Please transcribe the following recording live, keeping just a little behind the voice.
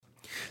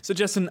So,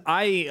 Justin,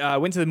 I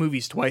went to the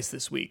movies twice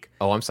this week.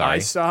 Oh, I'm sorry. I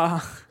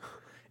saw.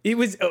 It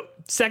was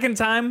second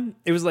time.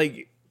 It was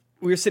like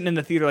we were sitting in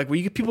the theater. Like, were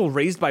you people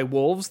raised by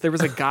wolves? There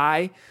was a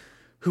guy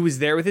who was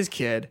there with his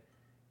kid,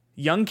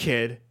 young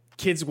kid,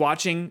 kids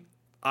watching,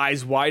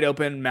 eyes wide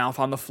open, mouth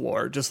on the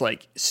floor, just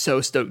like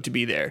so stoked to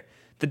be there.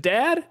 The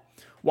dad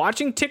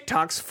watching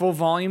TikToks full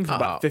volume for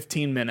about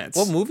 15 minutes.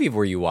 What movie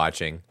were you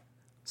watching?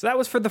 So that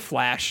was for The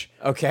Flash.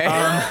 Okay.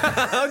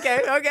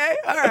 Okay.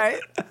 All right.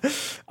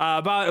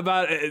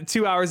 About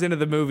 2 hours into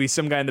the movie,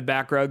 some guy in the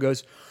back row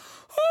goes,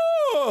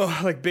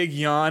 "Oh," like big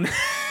yawn.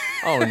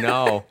 Oh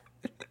no.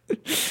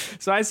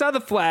 So I saw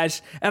The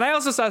Flash, and I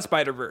also saw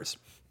Spider-Verse.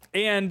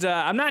 And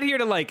I'm not here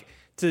to like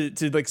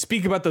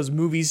speak about those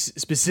movies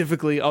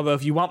specifically. Although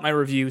if you want my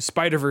review,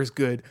 Spider-Verse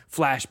good,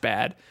 Flash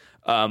bad.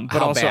 But How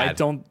also bad?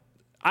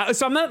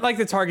 So I'm not like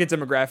the target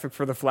demographic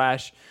for The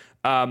Flash.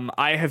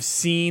 I have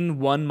seen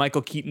one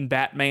Michael Keaton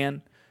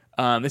Batman.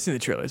 This is in the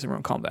trailers.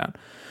 Everyone calm down.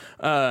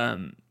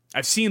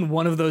 I've seen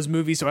one of those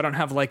movies, so I don't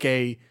have like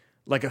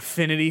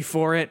affinity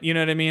for it. You know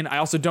what I mean? I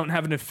also don't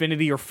have an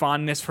affinity or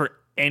fondness for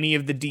any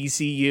of the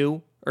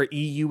DCU or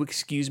EU,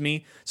 excuse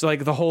me. So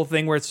like the whole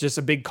thing where it's just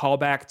a big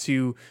callback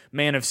to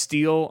Man of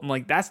Steel. I'm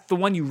like, that's the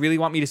one you really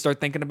want me to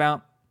start thinking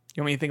about?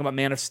 You want me to think about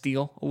Man of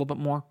Steel a little bit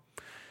more?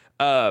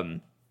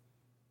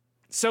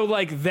 So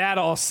like that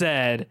all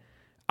said,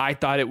 I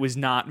thought it was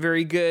not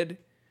very good.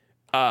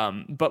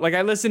 But like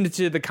I listened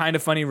to the Kind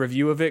of Funny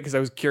review of it because I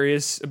was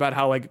curious about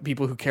how like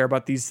people who care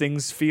about these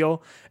things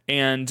feel.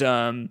 And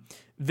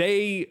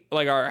they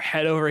like are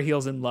head over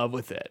heels in love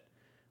with it,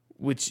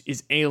 which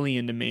is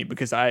alien to me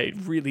because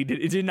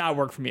it did not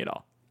work for me at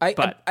all.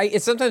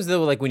 It's sometimes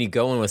though, like when you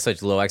go in with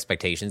such low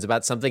expectations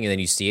about something and then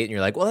you see it and you're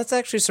like, well, that's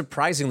actually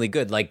surprisingly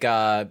good. Like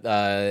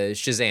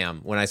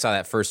Shazam, when I saw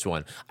that first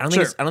one, I don't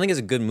think it's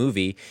a good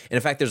movie. And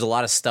in fact, there's a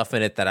lot of stuff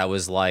in it that I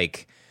was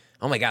like,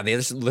 oh my God, they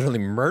just literally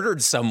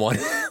murdered someone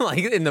like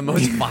in the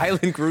most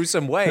violent,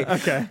 gruesome way.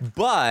 Okay.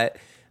 But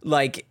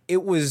like,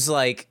 it was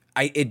like,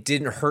 it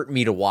didn't hurt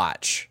me to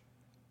watch.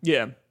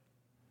 Yeah.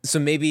 So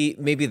maybe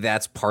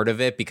that's part of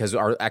it because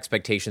our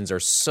expectations are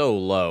so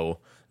low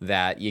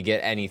that you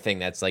get anything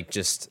that's like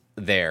just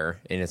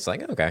there and it's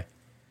like, okay.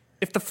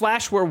 If The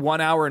Flash were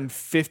 1 hour and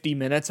 50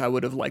 minutes, I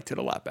would have liked it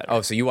a lot better.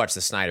 Oh, so you watched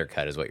the Snyder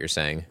Cut is what you're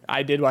saying.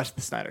 I did watch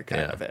the Snyder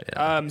Cut of it.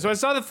 Yeah. So I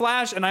saw The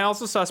Flash and I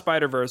also saw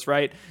Spider-Verse,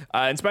 right?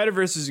 And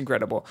Spider-Verse is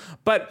incredible.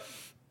 But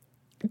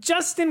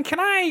Justin, can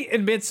I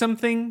admit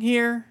something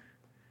here?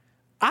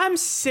 I'm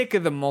sick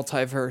of the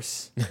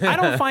multiverse. I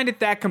don't find it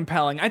that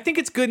compelling. I think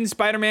it's good in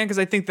Spider-Man because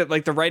I think that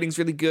like the writing's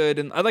really good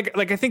and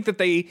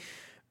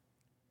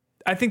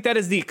I think that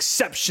is the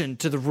exception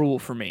to the rule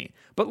for me.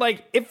 But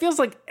like it feels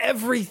like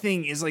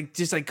everything is like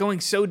just like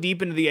going so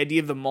deep into the idea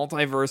of the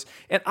multiverse.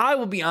 And I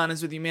will be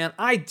honest with you, man,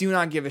 I do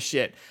not give a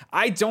shit.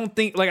 I don't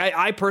think like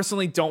I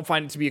personally don't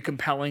find it to be a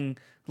compelling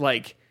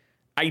like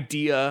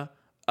idea.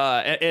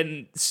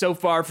 And so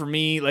far for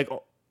me, like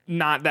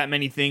not that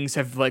many things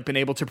have like been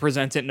able to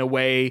present it in a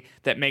way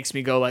that makes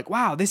me go like,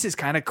 wow, this is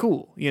kind of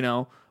cool, you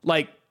know?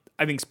 Like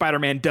I think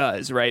Spider-Man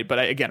does, right? But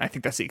I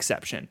think that's the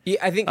exception. Yeah,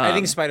 I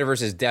think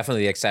Spider-Verse is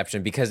definitely the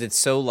exception because it's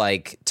so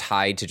like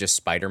tied to just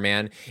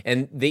Spider-Man,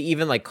 and they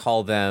even like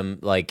call them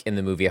like in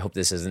the movie. I hope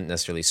this isn't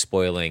necessarily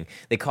spoiling.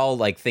 They call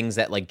like things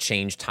that like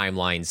change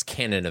timelines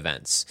canon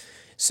events.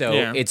 So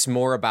it's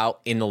more about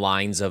in the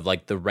lines of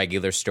like the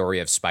regular story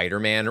of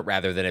Spider-Man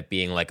rather than it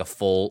being like a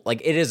full, like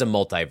it is a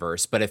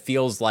multiverse, but it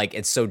feels like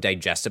it's so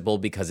digestible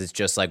because it's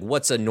just like,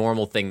 what's a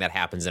normal thing that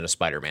happens in a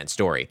Spider-Man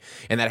story?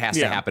 And that has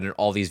to happen in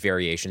all these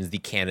variations, the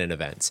canon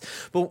events.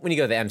 But when you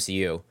go to the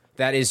MCU,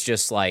 that is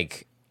just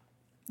like,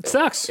 it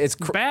sucks. It's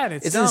bad.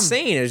 It's dumb.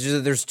 Insane. It's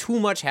just there's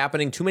too much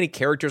happening, too many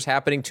characters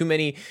happening, too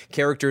many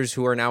characters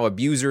who are now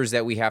abusers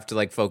that we have to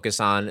like focus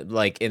on,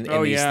 like in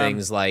these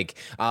things, like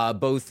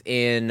both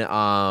in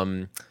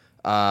the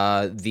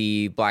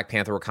Black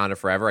Panther Wakanda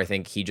Forever. I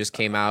think he just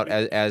came out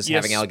as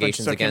having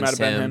allegations against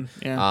him.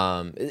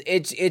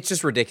 It's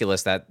just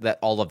ridiculous that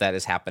all of that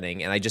is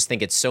happening, and I just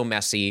think it's so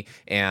messy,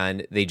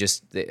 and they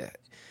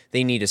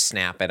need to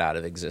snap it out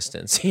of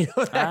existence. You know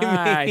what I mean?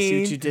 I see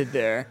what you did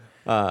there.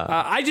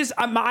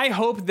 I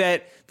hope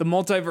that the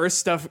multiverse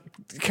stuff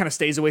kind of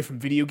stays away from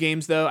video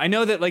games, though. I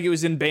know that like it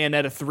was in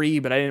Bayonetta 3,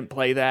 but I didn't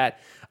play that.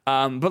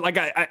 But like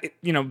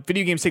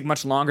video games take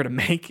much longer to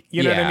make.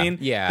 You know what I mean?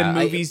 Yeah, than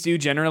movies do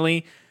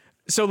generally.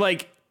 So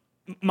like,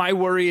 my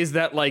worry is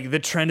that like the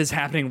trend is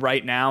happening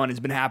right now, and it's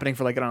been happening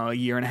for like I don't know a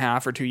year and a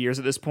half or 2 years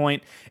at this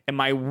point. And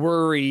my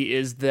worry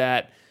is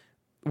that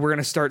we're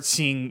gonna start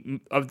seeing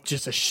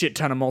just a shit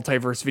ton of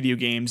multiverse video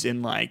games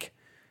in like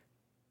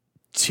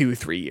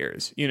 2-3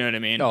 years. You know what I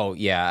mean? Oh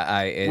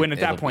yeah. When at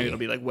that point it'll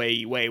be like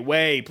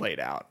way played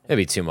out. It'll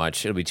be too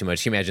much. Can you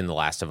imagine the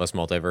Last of Us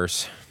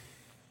multiverse?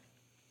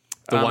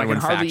 The one when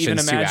hardly even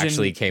Factions 2 imagine-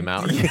 actually came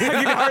out. I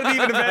can hardly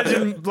even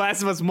imagine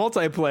Last of Us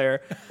multiplayer.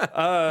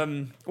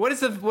 What's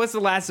the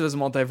Last of Us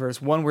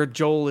multiverse? One where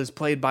Joel is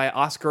played by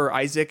Oscar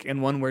Isaac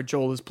and one where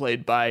Joel is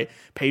played by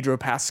Pedro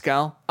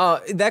Pascal.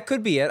 That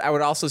could be it. I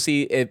would also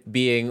see it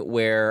being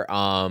where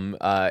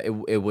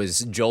it was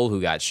Joel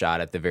who got shot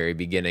at the very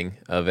beginning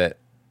of it.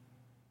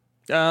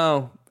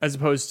 Oh, as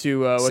opposed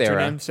to what's her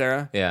Sarah. name?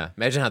 Sarah. Yeah,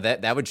 imagine how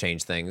that would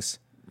change things.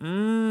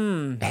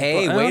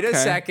 Hey, wait a okay.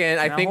 second.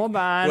 I Now think. hold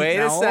on. Wait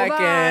Now a hold second.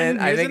 on.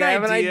 I Here's think an I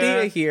have an idea.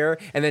 idea here.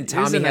 And then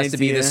Tommy an has to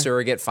be the idea.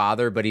 surrogate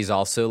father, but he's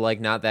also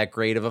like not that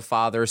great of a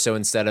father. So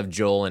instead of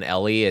Joel and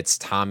Ellie, it's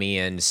Tommy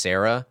and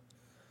Sarah.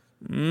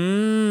 Wait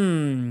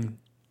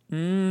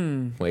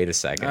a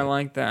second. I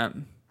like that.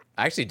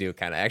 I actually do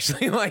kind of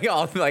actually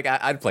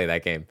I'd play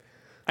that game.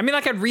 I mean,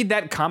 like I'd read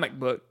that comic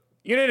book.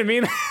 You know what I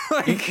mean?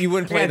 Like, You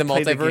wouldn't play I'd the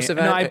multiverse game.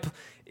 event? No,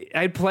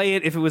 I'd play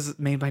it if it was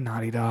made by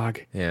Naughty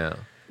Dog. Yeah.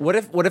 What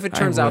if it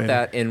turns out would.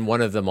 that in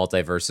one of the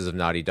multiverses of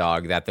Naughty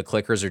Dog that the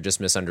clickers are just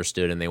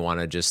misunderstood and they want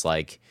to just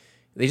like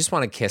they just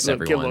want to kiss Get a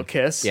everyone. little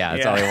kiss? Yeah,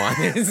 that's Yeah. all they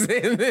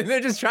want. They're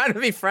just trying to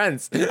be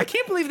friends. I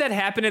can't believe that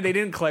happened and they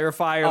didn't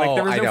clarify or like Oh,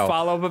 there was I no know.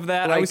 follow up of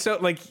that. I Like- was so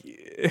like,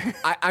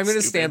 I'm going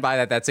to stand by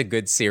that. That's a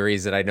good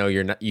series that I know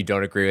you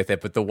don't agree with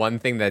it, but the one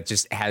thing that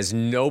just has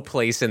no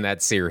place in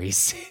that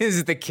series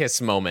is the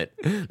kiss moment.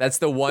 That's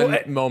the one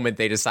moment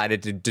they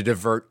decided to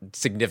divert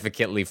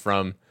significantly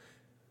from.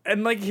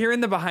 and like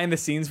hearing the behind the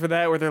scenes for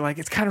that where they're like,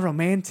 it's kind of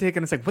romantic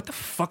and it's like, what the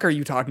fuck are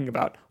you talking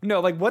about? No,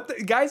 like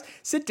guys,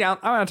 sit down.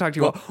 I want to talk to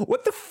you all.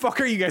 What the fuck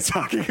are you guys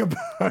talking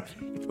about?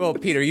 Well,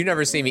 Peter, you've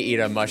never seen me eat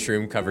a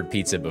mushroom covered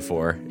pizza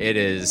before. It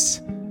is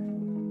a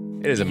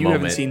You moment.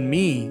 haven't seen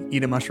me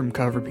eat a mushroom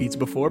covered pizza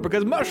before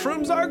because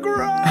mushrooms are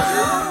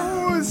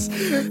gross.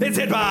 It's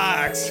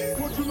Hitbox.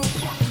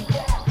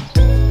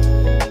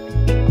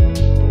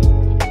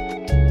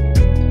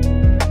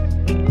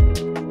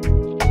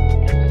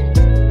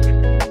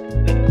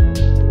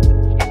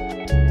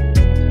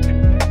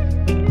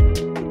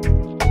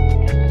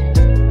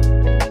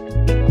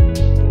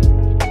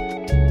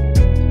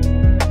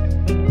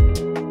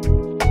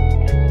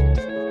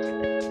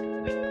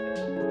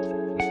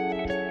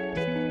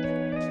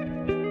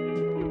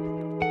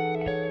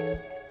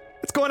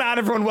 What's going on,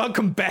 everyone?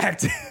 Welcome back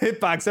to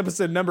Hitbox,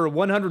 episode number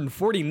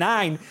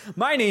 149.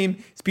 My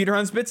name is Peter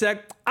Hunspitzek.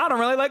 I don't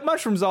really like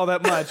mushrooms all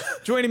that much.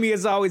 Joining me,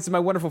 as always, is my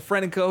wonderful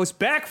friend and co-host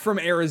back from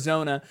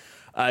Arizona,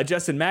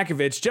 Justin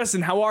Makovich.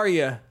 Justin, how are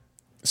you?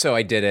 So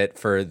I did it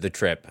for the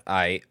trip.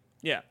 I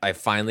Yeah.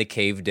 finally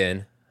caved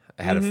in.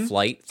 I had a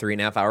flight,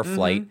 3.5 hour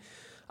flight.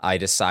 I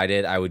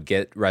decided I would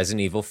get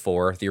Resident Evil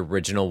 4, the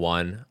original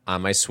one,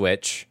 on my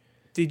Switch,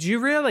 Did you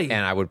really?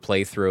 and I would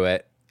play through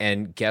it.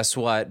 And guess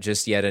what?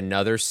 Just yet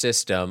another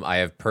system I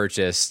have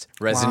purchased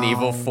Resident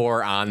Evil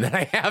 4 on that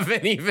I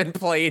haven't even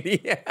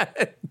played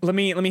yet. Let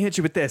me hit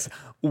you with this.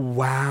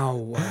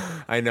 Wow.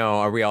 I know.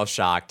 Are we all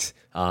shocked?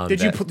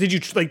 Did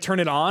you like turn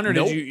it on or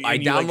Nope. did you? I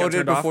and you, like, got downloaded it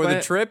turned off before by the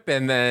it? trip,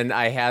 and then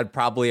I had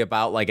probably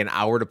about like an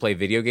hour to play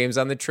video games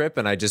on the trip,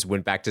 and I just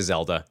went back to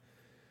Zelda.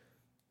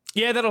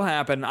 Yeah, that'll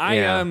happen. I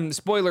Yeah.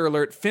 Spoiler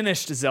alert,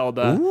 finished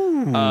Zelda.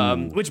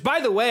 Which, by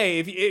the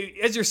way,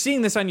 as you're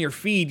seeing this on your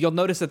feed, you'll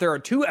notice that there are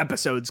 2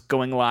 episodes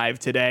going live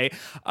today.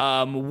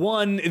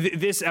 One,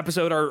 this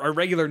episode, our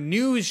regular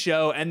news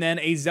show, and then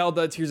a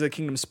Zelda Tears of the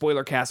Kingdom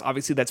spoiler cast.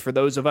 Obviously, that's for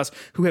those of us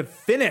who have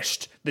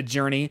finished the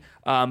journey.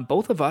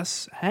 Both of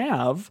us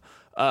have.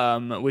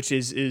 Which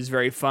is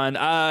very fun.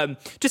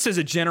 Just as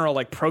a general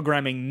like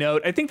programming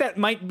note, I think that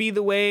might be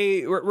the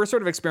way we're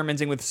sort of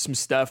experimenting with some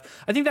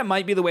stuff. I think that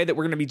might be the way that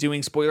we're going to be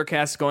doing spoiler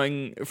casts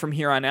going from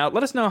here on out.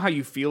 Let us know how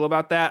you feel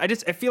about that.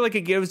 I feel like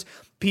it gives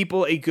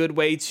people a good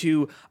way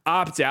to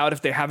opt out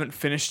if they haven't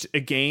finished a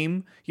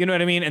game. You know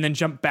what I mean? And then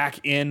jump back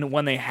in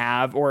when they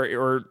have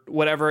or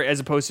whatever, as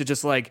opposed to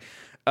just like,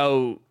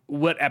 oh,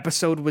 what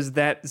episode was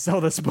that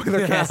Zelda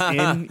spoiler cast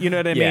in? You know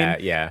what I mean?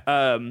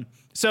 Yeah.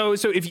 So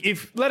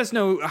if let us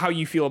know how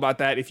you feel about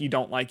that, if you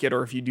don't like it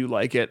or if you do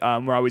like it.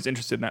 We're always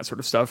interested in that sort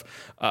of stuff.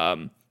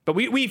 But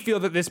we feel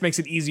that this makes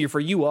it easier for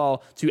you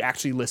all to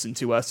actually listen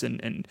to us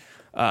and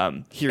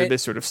hear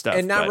this sort of stuff.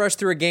 And not rush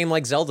through a game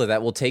like Zelda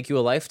that will take you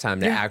a lifetime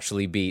to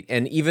actually beat.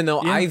 And even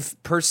though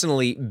I've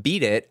personally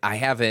beat it, I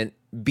haven't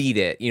beat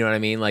it. You know what I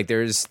mean? Like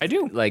there's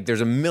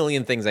a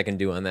million things I can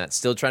do on that.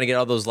 Still trying to get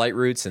all those light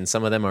roots, and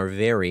some of them are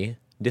very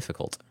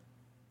difficult.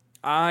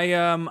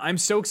 I'm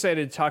so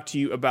excited to talk to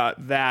you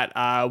about that.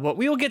 Well,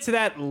 we will get to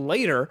that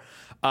later.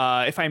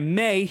 If I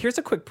may, here's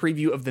a quick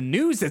preview of the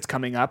news that's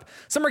coming up.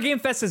 Summer Game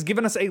Fest has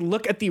given us a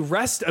look at the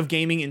rest of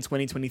gaming in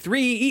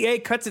 2023. EA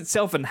cuts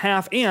itself in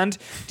half, and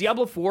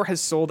Diablo 4 has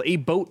sold a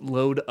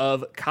boatload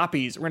of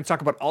copies. We're going to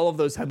talk about all of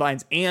those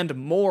headlines and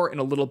more in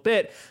a little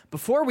bit.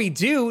 Before we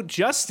do,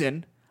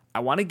 Justin, I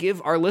want to give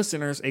our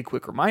listeners a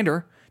quick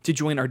reminder to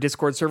join our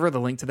Discord server. The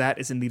link to that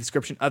is in the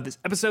description of this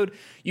episode.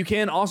 You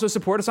can also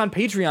support us on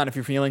Patreon if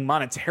you're feeling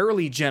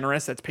monetarily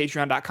generous. That's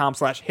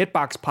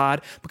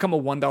patreon.com/hitboxpod. Become a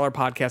 $1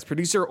 podcast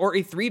producer or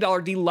a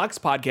 $3 deluxe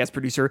podcast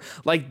producer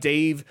like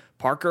Dave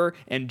Parker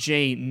and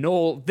Jay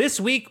Knoll. This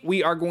week,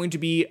 we are going to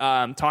be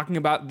talking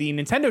about the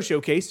Nintendo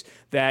Showcase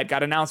that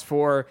got announced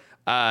for,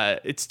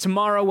 it's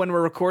tomorrow when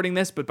we're recording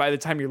this, but by the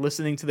time you're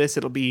listening to this,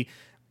 it'll be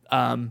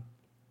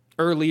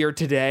earlier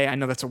today. I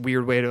know that's a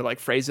weird way to like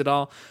phrase it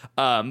all.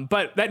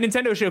 But that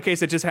Nintendo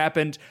Showcase that just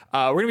happened,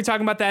 we're going to be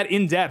talking about that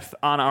in depth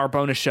on our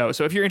bonus show.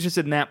 So if you're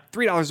interested in that,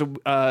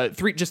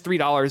 $3, just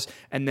 $3,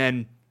 and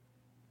then,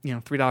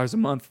 $3 a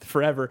month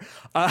forever.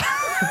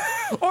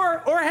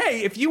 Or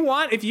hey, if you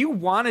want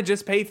to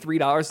just pay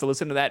 $3 to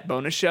listen to that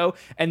bonus show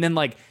and then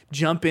like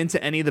jump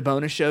into any of the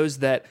bonus shows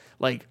that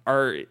like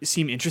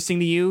seem interesting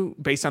to you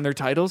based on their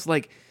titles,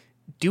 like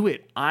do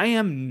it. I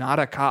am not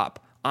a cop.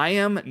 I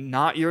am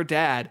not your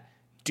dad.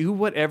 Do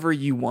whatever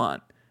you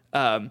want.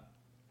 But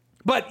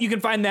you can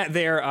find that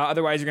there.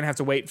 Otherwise, you're gonna have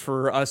to wait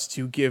for us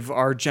to give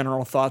our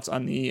general thoughts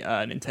on the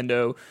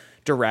Nintendo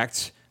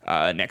Direct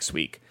next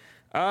week.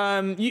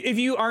 If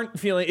you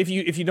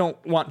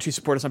don't want to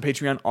support us on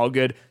Patreon, all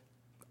good.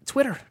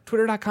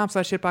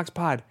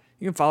 Twitter.com/hitboxpod.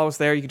 You can follow us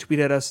there. You can tweet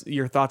at us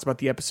your thoughts about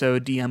the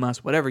episode, DM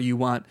us, whatever you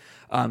want.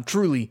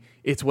 Truly,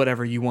 it's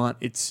whatever you want.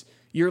 It's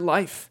your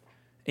life,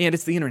 and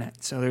it's the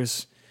internet. So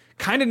there's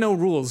kind of no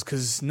rules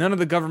because none of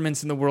the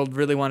governments in the world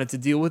really wanted to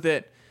deal with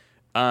it.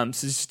 So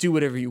just do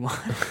whatever you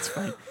want. It's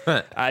fine.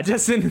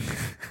 Justin,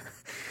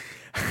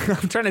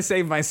 I'm trying to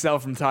save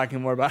myself from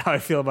talking more about how I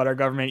feel about our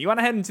government. You want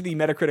to head into the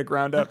Metacritic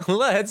Roundup?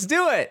 Let's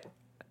do it.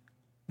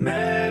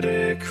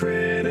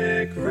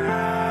 Metacritic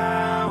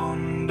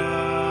Roundup.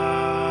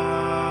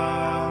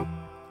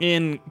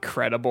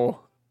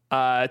 Incredible.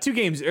 Three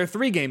games, in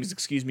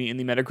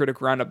the Metacritic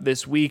Roundup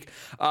this week.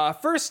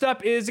 First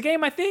up is a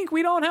game I think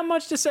we don't have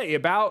much to say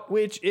about,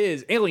 which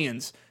is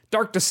Aliens: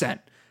 Dark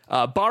Descent.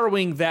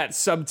 Borrowing that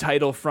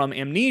subtitle from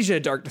Amnesia: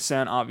 Dark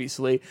Descent,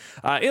 obviously.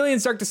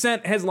 Aliens: Dark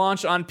Descent has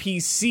launched on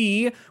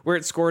PC, where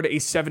it scored a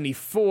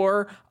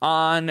 74.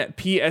 On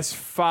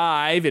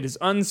PS5, it is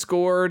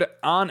unscored.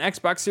 On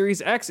Xbox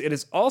Series X, it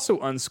is also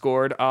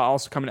unscored,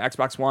 also coming to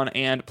Xbox One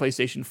and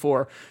PlayStation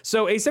 4.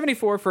 So a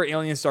 74 for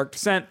Aliens: Dark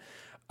Descent.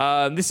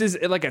 This is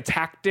like a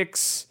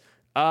tactics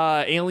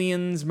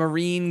Aliens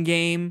Marines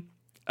game,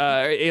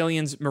 where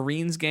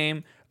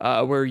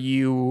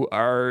you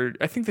are,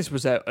 I think this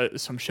was at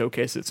some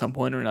showcase at some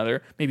point or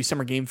another, maybe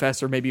Summer Game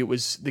Fest, or maybe it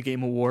was the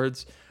Game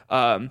Awards.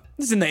 This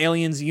is in the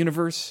Aliens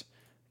universe,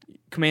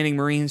 commanding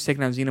Marines,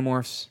 taking on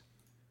xenomorphs.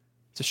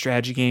 It's a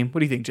strategy game.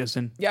 What do you think,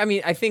 Justin? Yeah, I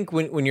mean, I think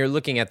when you're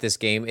looking at this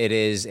game, it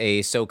is a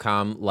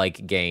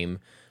SOCOM-like game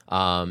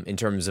in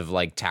terms of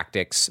like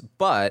tactics,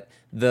 but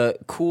the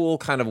cool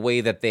kind of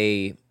way that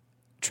they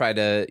try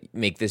to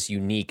make this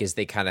unique is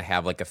they kind of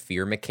have like a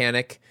fear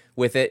mechanic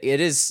with it. It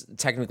is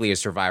technically a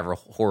survivor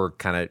horror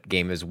kind of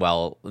game as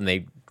well, and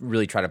they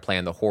really try to play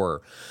on the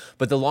horror.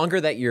 But the longer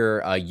that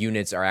your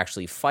units are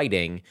actually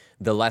fighting,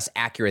 the less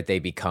accurate they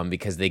become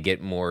because they get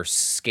more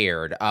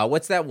scared.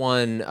 What's that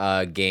one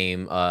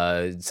game,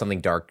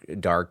 something dark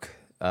game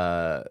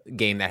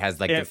that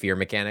has like the fear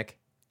mechanic?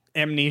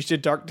 Amnesia: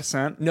 Dark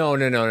Descent? No.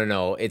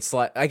 It's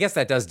like, I guess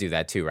that does do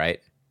that too, right?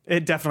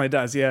 It definitely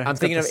does, yeah. I'm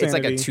thinking of it's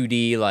like a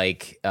 2D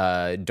like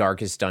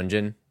Darkest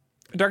Dungeon.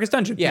 Darkest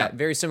Dungeon. Yeah,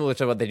 very similar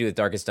to what they do with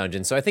Darkest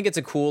Dungeon. So I think it's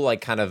a cool like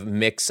kind of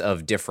mix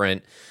of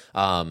different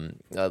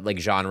like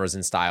genres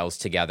and styles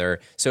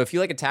together. So if you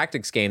like a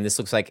tactics game, this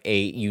looks like a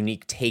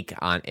unique take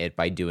on it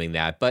by doing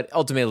that. But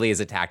ultimately is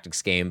a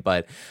tactics game.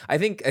 But I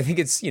think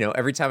it's,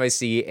 every time I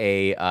see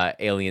a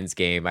Aliens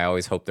game, I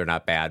always hope they're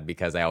not bad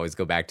because I always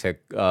go back to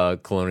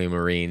Colonial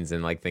Marines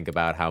and like think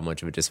about how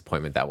much of a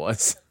disappointment that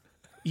was.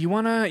 You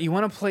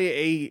wanna play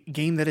a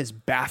game that is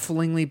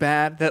bafflingly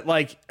bad, that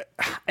like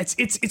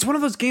it's one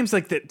of those games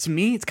like that. To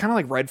me, it's kind of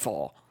like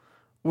Redfall,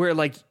 where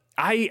like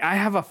I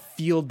have a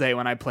field day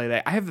when I play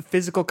that. I have a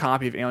physical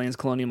copy of Aliens: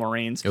 Colonial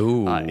Marines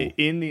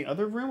in the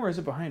other room, or is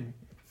it behind me?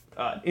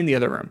 In the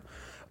other room,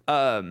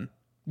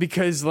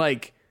 because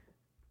like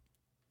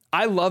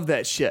I love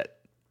that shit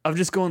of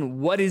just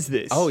going, what is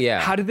this? Oh yeah,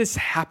 how did this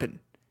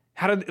happen?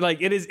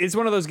 It's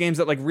one of those games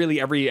that like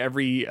really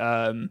every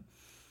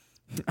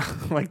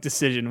like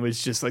decision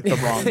was just like the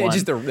wrong one.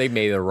 They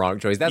made the wrong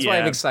choice. That's why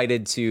I'm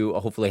excited to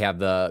hopefully have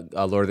the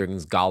Lord of the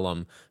Rings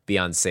Gollum be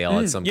on sale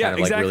at some kind of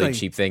like really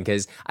cheap thing,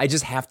 because I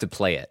just have to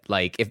play it.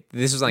 Like if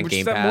this was on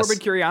Game Pass, morbid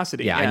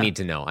curiosity. Yeah, I need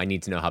to know. I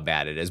need to know how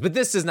bad it is. But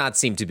this does not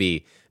seem to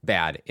be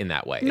bad in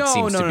that way. No, it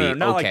seems to be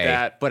not okay, like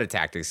that. But a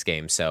tactics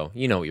game. So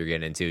you know what you're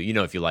getting into. You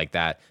know if you like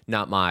that.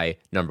 Not my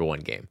number one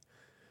game.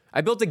 I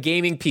built a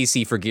gaming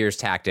PC for Gears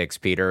Tactics,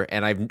 Peter,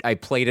 and I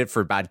played it for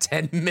about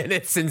 10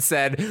 minutes and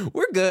said,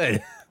 we're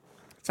good.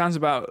 Sounds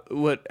about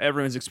what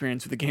everyone's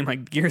experience with a game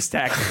like Gears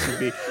Tactics would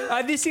be.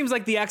 This seems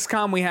like the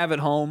XCOM we have at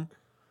home.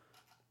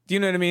 Do you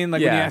know what I mean?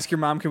 Like when you Yeah. ask your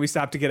mom, "Can we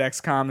stop to get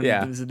XCOM?" and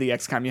Yeah. this is the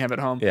XCOM you have at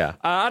home. Yeah.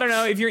 I don't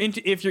know if you're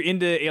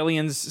into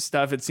Aliens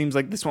stuff. It seems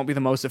like this won't be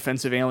the most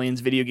offensive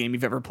Aliens video game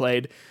you've ever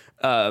played.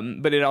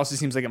 But it also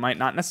seems like it might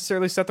not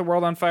necessarily set the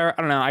world on fire.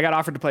 I don't know. I got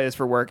offered to play this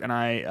for work, and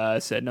I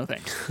said no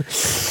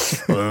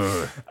thanks.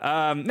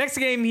 Next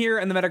game here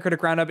in the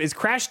Metacritic roundup is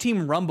Crash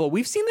Team Rumble.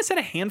 We've seen this at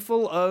a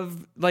handful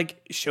of like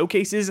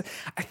showcases.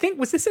 I think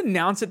was this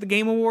announced at the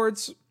Game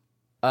Awards?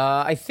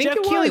 I think Jeff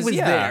it Keighley was. was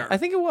Yeah, there, I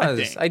think it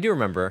was. I do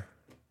remember.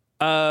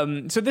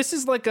 So this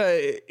is like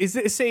it's a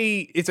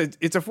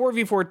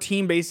 4v4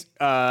 team based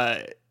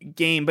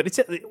game, but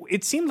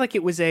it seemed like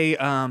it was a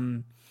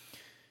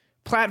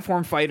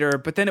platform fighter,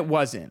 but then it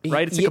wasn't,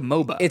 right? It's like a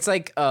MOBA. It's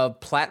like a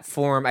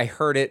platform. I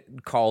heard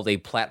it called a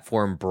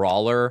platform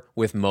brawler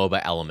with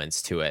MOBA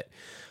elements to it.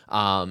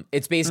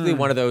 It's basically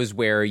one of those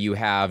where you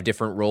have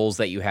different roles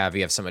that you have.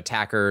 You have some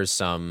attackers,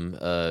 some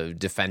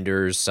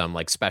defenders, some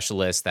like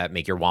specialists that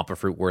make your Wampa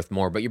fruit worth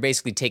more. But you're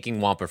basically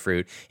taking Wampa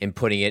fruit and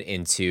putting it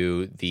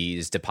into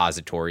these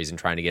depositories and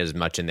trying to get as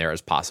much in there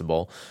as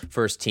possible.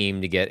 First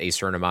team to get a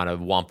certain amount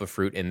of Wampa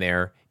fruit in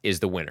there is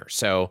the winner.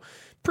 So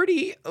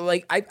pretty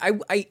like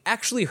I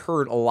actually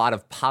heard a lot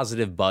of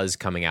positive buzz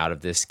coming out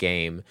of this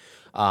game.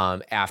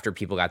 After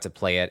people got to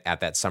play it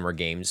at that Summer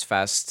Games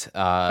Fest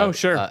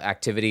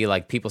activity.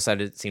 Like people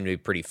said it seemed to be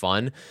pretty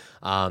fun.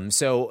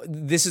 So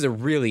this is a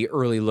really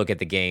early look at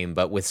the game,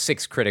 but with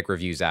 6 critic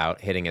reviews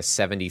out, hitting a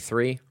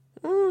 73.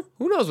 Who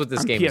knows what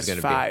this game is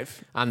going to be.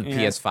 On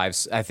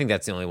PS5. I think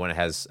that's the only one it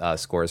has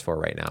scores for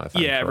right now. If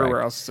I'm correct.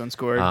 Everywhere else is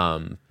unscored.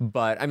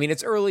 But I mean,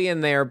 it's early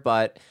in there,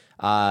 but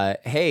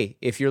hey,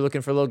 if you're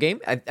looking for a little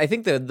game, I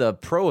think the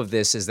pro of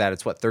this is that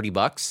it's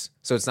 $30.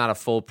 So it's not a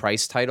full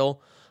price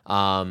title.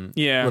 Let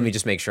me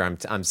just make sure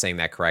I'm saying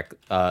that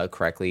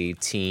correctly.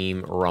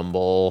 Team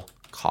Rumble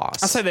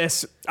cost. I'll say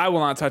this: I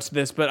will not touch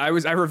this. But I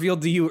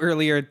revealed to you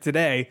earlier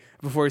today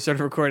before we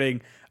started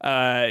recording.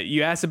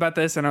 You asked about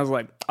this, and I was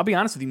like, I'll be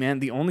honest with you, man.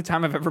 The only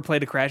time I've ever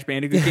played a Crash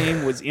Bandicoot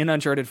game was in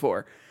Uncharted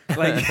 4.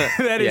 Like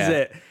that is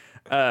it.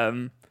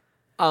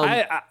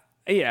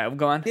 Yeah,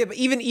 go on. Yeah, but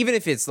even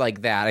if it's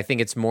like that, I think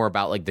it's more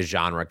about like the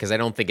genre because I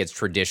don't think it's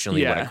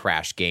traditionally what a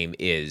Crash game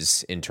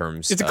is in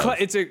terms. It's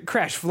a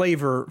Crash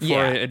flavor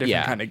for a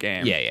different kind of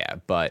game. Yeah.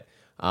 But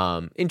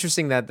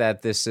interesting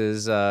that this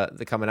is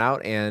coming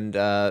out, and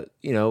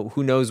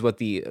who knows what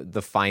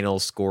the final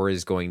score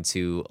is going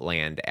to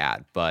land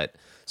at. But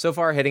so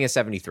far, hitting a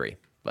 73.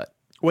 But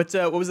what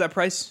was that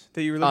price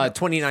that you were looking at?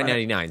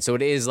 $29.99. So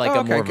it is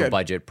like more of a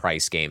budget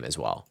price game as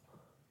well.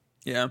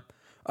 Yeah.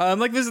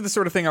 Like this is the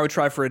sort of thing I would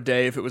try for a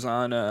day if it was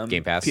on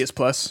Game Pass, PS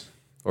Plus,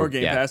 or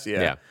Game Pass.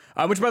 Yeah.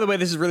 Which, by the way,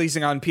 this is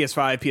releasing on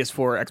PS5,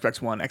 PS4,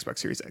 Xbox One, Xbox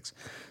Series X.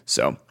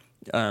 So,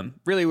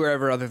 really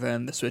wherever other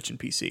than the Switch and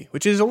PC,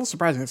 which is a little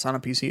surprising. It's not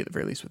on PC at the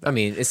very least. With that. I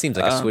mean, it seems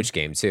like a Switch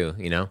game too.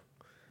 You know?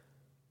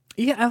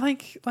 Yeah, I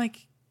like.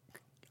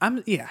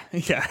 Yeah.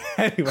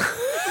 Anyway,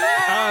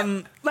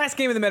 last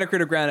game of the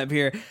Metacritic roundup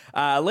here.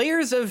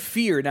 Layers of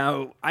Fear.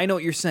 Now, I know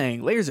what you're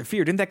saying. Layers of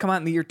Fear. Didn't that come out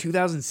in the year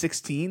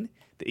 2016?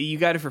 You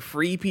got it for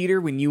free, Peter,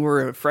 when you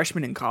were a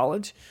freshman in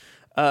college.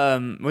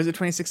 Was it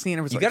 2016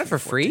 or was it? You got it for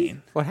free?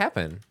 What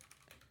happened?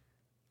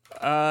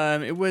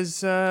 It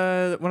was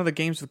one of the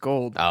games with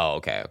gold. Oh,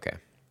 okay.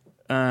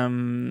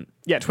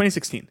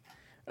 2016.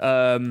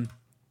 Well,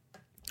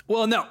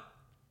 no.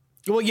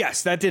 Well,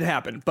 yes, that did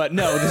happen, but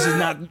no, this is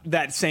not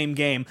that same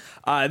game.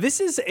 This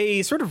is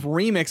a sort of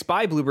remix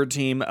by Bluebird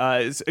Team.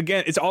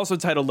 It's also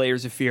titled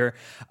Layers of Fear.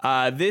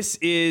 This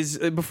is,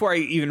 before I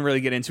even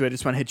really get into it, I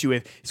just want to hit you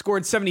with,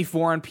 scored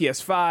 74 on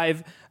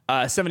PS5,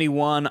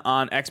 71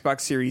 on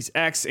Xbox Series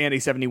X, and a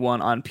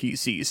 71 on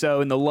PC. So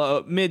in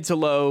the mid to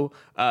low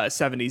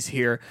 70s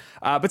here.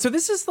 But so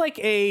this is like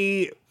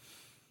a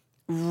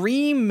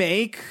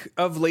remake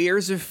of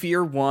Layers of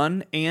Fear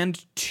 1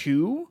 and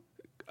 2,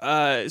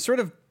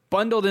 sort of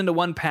bundled into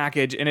one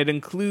package, and it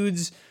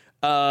includes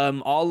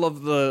all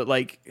of the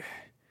like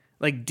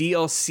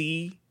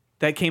DLC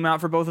that came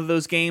out for both of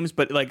those games,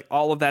 but like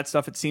all of that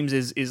stuff it seems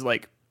is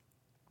like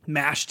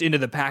mashed into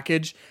the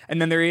package, and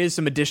then there is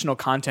some additional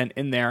content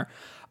in there.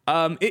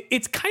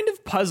 It's kind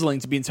of puzzling,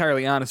 to be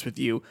entirely honest with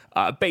you,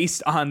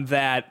 based on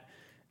that.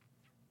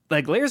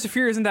 Like Layers of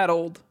Fear isn't that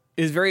old,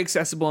 is very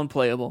accessible and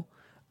playable.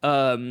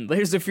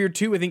 Layers of Fear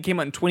 2, I think, came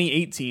out in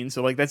 2018,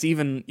 so like that's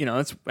even,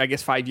 that's I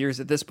guess 5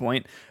 years at this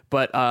point,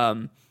 but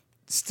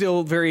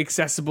still very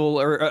accessible,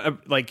 or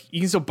like you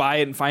can still buy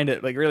it and find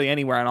it like really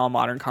anywhere on all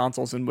modern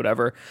consoles and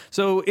whatever.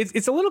 So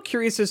it's a little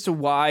curious as to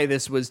why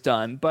this was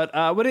done. But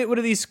what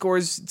do these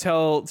scores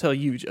tell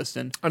you,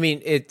 Justin? I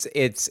mean, it's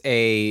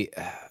a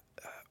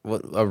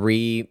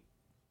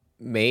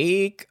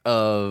remake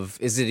of,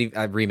 is it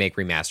a remake,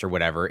 remaster,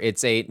 whatever?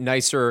 It's a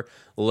nicer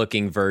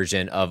looking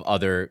version of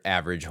other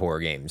average horror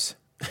games.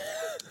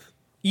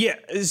 Yeah,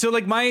 so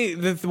like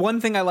the one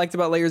thing I liked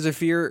about Layers of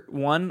Fear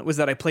 1 was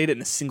that I played it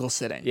in a single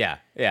sitting. Yeah,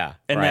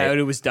 and now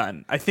it was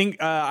done. I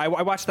think I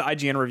watched the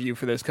IGN review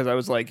for this because I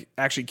was like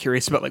actually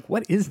curious about like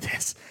what is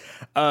this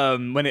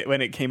when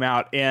it came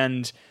out,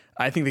 and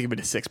I think they gave it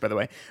a 6, by the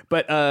way.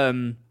 But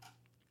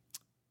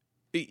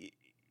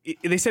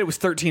they said it was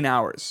 13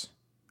 hours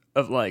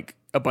of like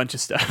a bunch of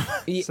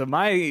stuff. So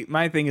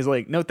my thing is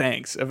like, no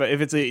thanks.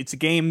 If it's a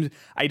game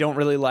I don't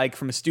really like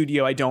from a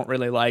studio I don't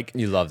really like.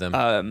 You love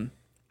them.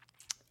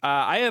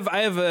 I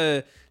have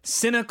a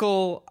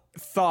cynical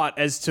thought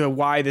as to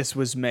why this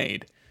was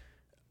made.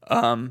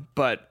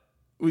 But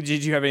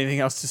did you have anything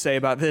else to say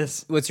about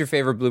this? What's your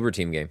favorite Bloober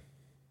Team game?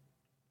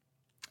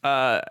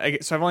 So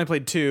I've only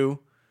played 2,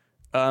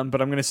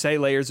 but I'm gonna say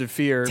Layers of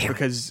Fear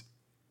because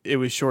it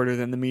was shorter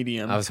than the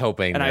medium. I was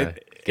hoping, I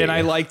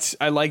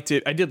liked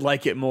it. I did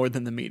like it more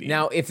than the medium.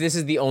 Now, if this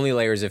is the only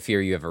Layers of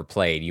Fear you ever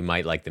played, you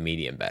might like the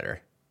medium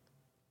better.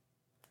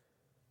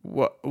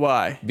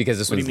 Why? Because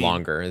this one's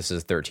longer. This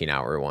is a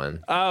 13-hour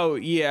one. Oh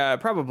yeah,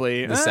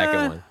 probably The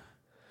second one.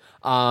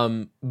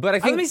 But I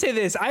think let me say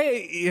this.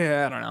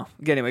 I don't know.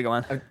 Anyway, go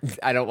on.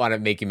 I don't want to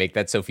make you make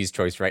that Sophie's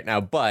choice right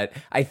now, but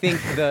I think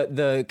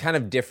the kind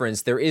of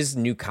difference, there is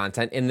new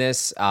content in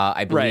this.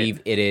 I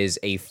believe it is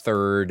a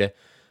third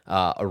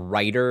a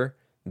writer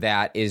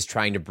that is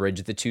trying to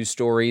bridge the two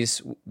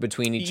stories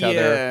between each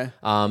other.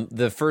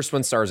 The first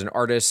one stars an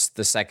artist.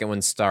 The second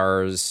one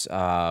stars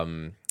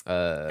an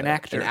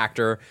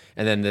actor,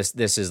 and then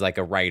this is like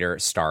a writer,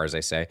 stars,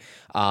 I say.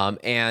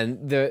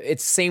 And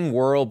it's same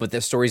world, but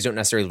the stories don't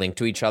necessarily link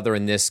to each other.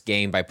 In this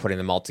game, by putting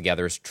them all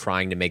together, is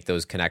trying to make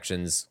those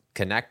connections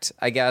connect,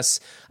 I guess.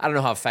 I don't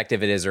know how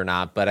effective it is or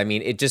not, but I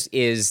mean, it just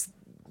is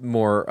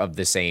more of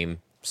the same.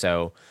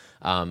 So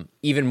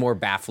even more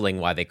baffling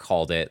why they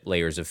called it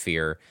Layers of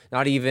Fear,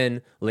 not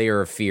even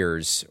Layer of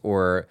Fears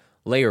or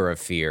Layer of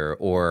Fear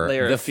or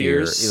Layer the of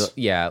Fear. Fears.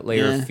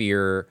 Layer of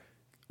Fear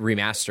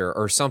remaster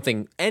or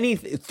something.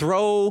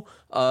 Throw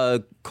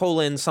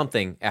colon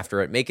something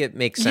after it. Make it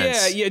make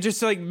sense. Yeah, just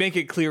to like make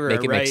it clearer,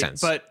 make it right? make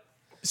sense. But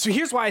so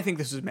here's why I think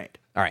this was made.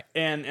 All right,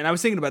 and I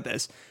was thinking about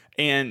this,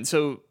 and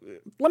so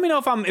let me know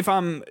if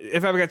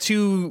I've got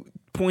too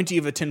pointy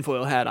of a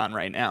tinfoil hat on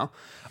right now.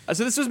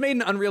 So this was made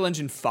in Unreal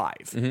Engine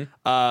 5,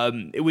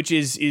 which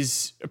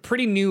is a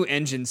pretty new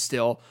engine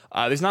still.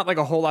 There's not like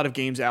a whole lot of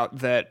games out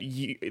that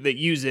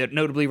use it.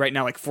 Notably, right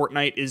now, like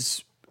Fortnite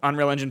is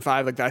Unreal Engine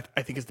 5. Like that,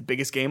 I think is the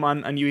biggest game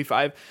on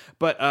UE5.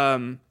 But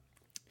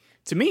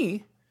to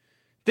me,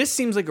 this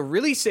seems like a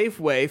really safe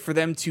way for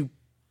them to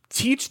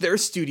teach their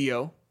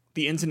studio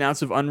the ins and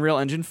outs of Unreal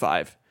Engine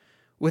 5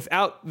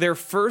 without their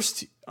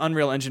first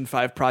Unreal Engine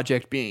 5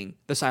 project being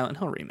the Silent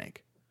Hill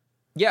remake.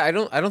 Yeah, I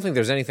don't think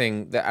there's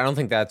anything I don't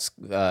think that's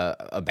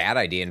a bad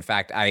idea. In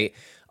fact, I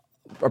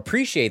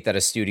appreciate that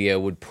a studio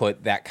would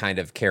put that kind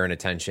of care and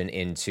attention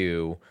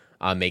into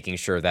making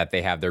sure that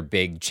they have their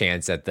big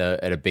chance at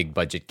a big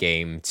budget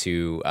game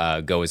to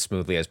go as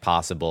smoothly as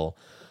possible.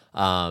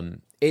 To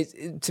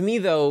me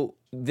though,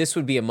 this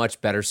would be a much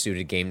better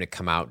suited game to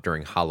come out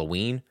during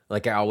Halloween.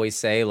 Like I always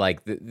say,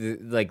 like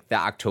the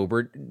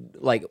October,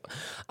 like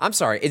I'm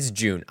sorry, it's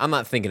June. I'm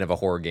not thinking of a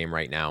horror game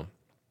right now.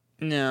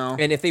 No.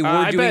 And if they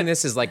were doing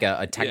this as like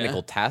a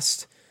technical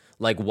test,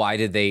 like why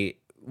did they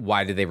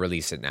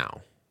release it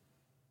now?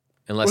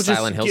 Unless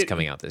Silent Hill's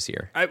coming out this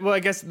year. I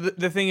guess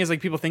the thing is,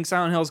 like, people think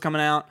Silent Hill's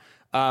coming out.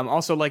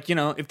 Also, like, you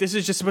know, if this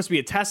is just supposed to be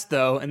a test,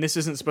 though, and this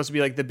isn't supposed to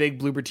be like the big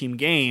Bloober Team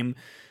game,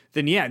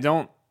 then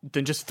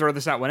then just throw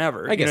this out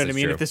whenever. I guess you know what I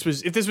mean? True.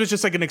 If this was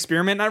just like an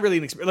experiment, not really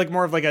an experiment, like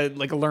more of like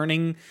a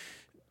learning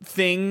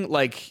thing,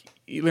 like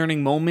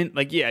learning moment,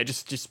 like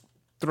just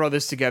throw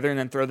this together and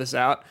then throw this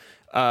out,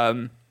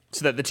 so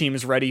that the team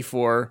is ready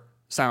for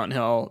Silent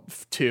Hill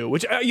 2,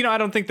 which, I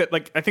don't think that,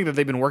 like, I think that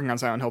they've been working on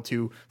Silent Hill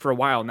 2 for a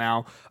while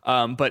now.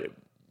 But,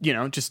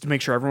 just to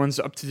make sure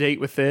everyone's up to date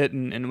with it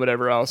and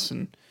whatever else.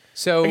 And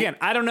so, again,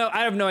 I don't know.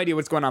 I have no idea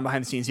what's going on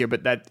behind the scenes here,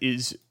 but that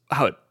is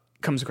how it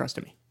comes across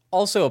to me.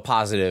 Also a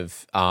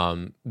positive,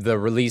 the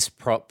release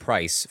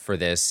price for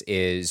this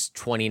is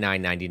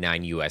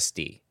 $29.99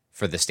 USD.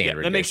 For the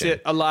standard that makes edition.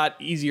 it a lot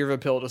easier of a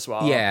pill to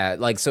swallow. Yeah,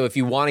 like, so if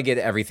you want to get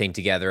everything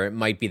together, it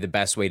might be the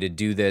best way to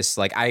do this.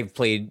 Like, I've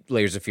played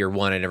Layers of Fear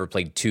 1, I never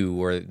played 2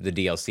 or the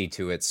DLC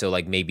to it, so,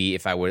 like, maybe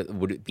if I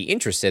would be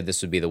interested,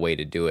 this would be the way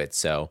to do it.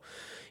 So,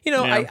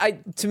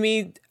 to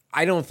me,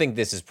 I don't think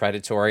this is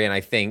predatory, and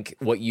I think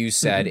what you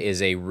said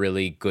is a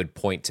really good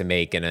point to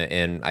make,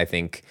 and I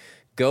think,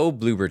 go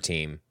Bloober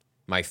Team,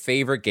 my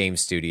favorite game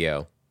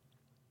studio.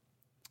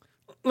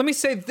 Let me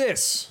say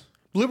this.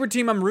 Bloober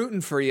Team, I'm rooting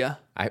for you.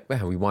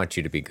 We want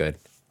you to be good.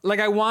 Like,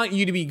 I want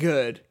you to be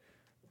good.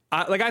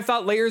 I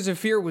thought Layers of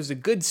Fear was a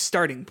good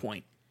starting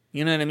point.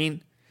 You know what I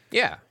mean?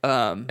 Yeah.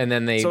 And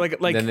then they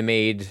then they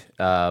made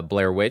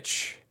Blair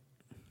Witch.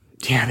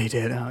 Yeah, they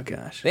did. Oh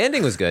gosh, the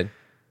ending was good.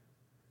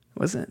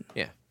 Was it?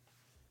 Yeah.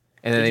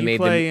 And then they made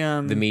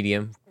the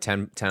medium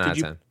 10 out of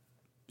 10.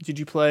 Did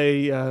you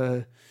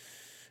play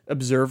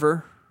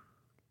Observer?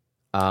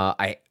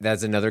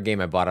 That's another game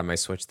I bought on my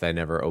Switch that I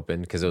never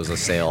opened because it was a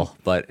sale,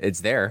 but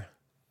it's there.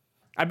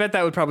 I bet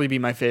that would probably be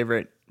my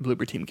favorite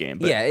Bloober Team game.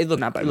 But yeah, it looked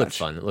not by looked much.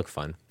 fun. It looked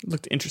fun. It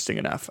looked interesting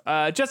enough.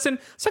 Justin,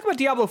 let's talk about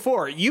Diablo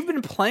 4. You've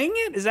been playing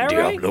it, is that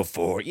right? Diablo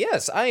 4.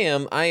 Yes, I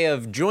am. I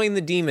have joined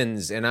the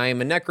demons, and I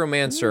am a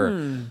necromancer.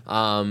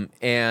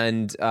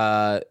 And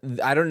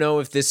I don't know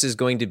if this is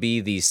going to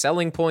be the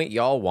selling point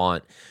y'all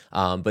want,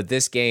 but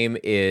this game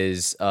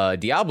is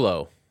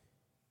Diablo.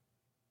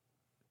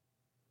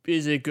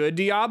 Is it good,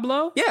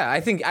 Diablo? Yeah, I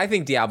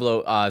think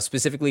Diablo,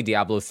 specifically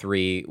Diablo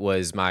 3,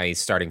 was my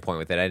starting point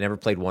with it. I never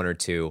played 1 or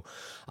 2,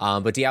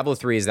 but Diablo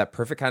 3 is that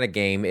perfect kind of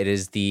game. It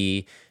is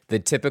the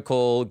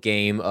typical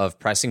game of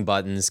pressing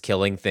buttons,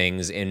 killing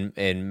things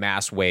in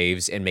mass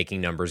waves, and making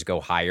numbers go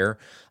higher.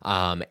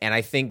 And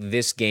I think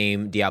this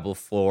game, Diablo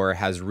 4,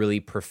 has really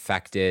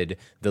perfected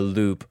the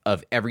loop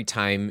of every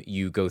time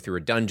you go through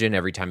a dungeon,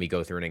 every time you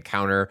go through an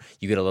encounter,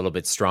 you get a little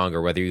bit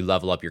stronger, whether you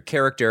level up your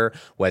character,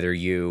 whether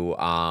you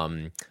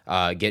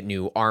get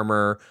new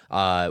armor,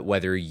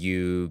 whether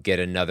you get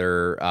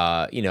another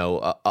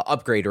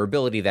upgrade or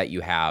ability that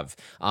you have.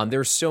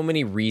 There's so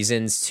many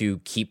reasons to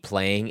keep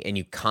playing, and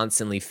you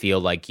constantly feel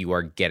like you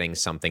are getting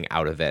something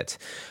out of it.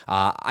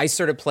 I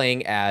started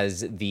playing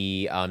as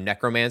the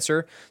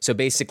necromancer. So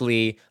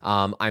basically,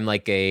 I'm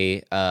like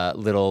I'm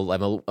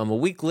a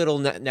weak little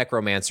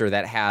necromancer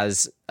that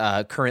has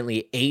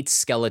currently 8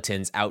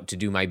 skeletons out to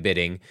do my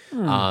bidding.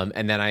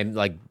 And then I'm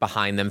like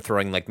behind them,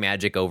 throwing like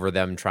magic over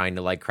them, trying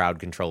to like crowd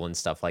control and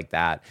stuff like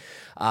that.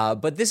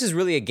 But this is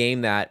really a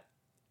game that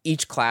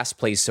each class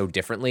plays so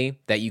differently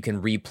that you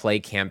can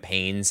replay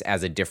campaigns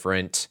as a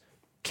different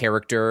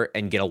character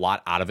and get a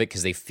lot out of it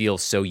because they feel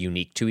so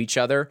unique to each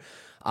other.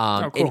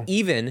 Cool. And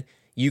even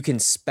you can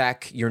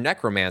spec your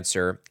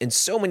necromancer in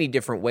so many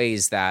different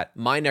ways that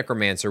my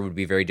necromancer would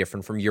be very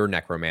different from your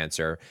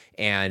necromancer.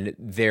 And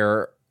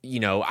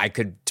I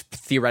could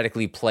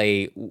theoretically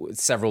play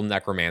several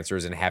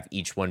necromancers and have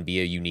each one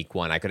be a unique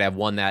one. I could have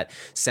one that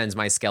sends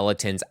my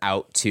skeletons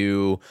out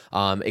to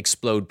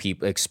explode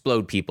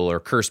people or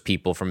curse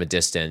people from a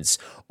distance,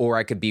 or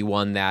I could be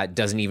one that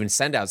doesn't even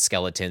send out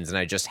skeletons and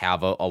I just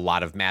have a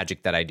lot of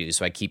magic that I do.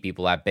 So I keep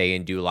people at bay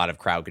and do a lot of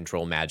crowd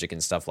control magic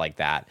and stuff like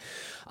that.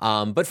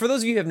 But for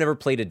those of you who have never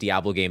played a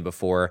Diablo game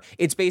before,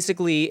 it's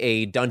basically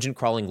a dungeon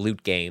crawling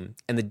loot game.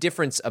 And the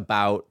difference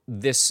about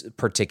this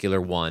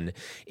particular one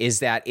is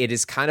that it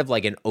is kind of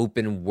like an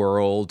open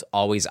world,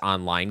 always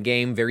online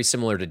game, very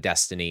similar to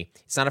Destiny.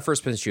 It's not a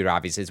first person shooter,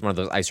 obviously. It's one of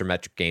those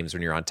isometric games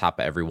when you're on top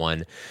of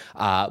everyone.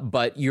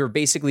 But you're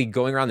basically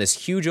going around this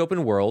huge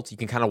open world. You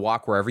can kind of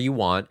walk wherever you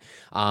want.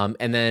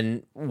 And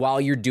then while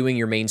you're doing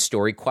your main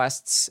story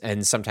quests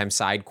and sometimes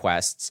side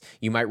quests,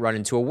 you might run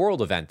into a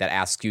world event that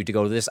asks you to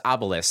go to this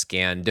obelisk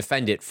and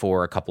defend it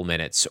for a couple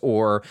minutes,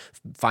 or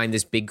find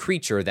this big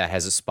creature that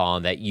has a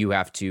spawn that you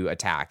have to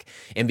attack.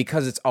 And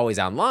because it's always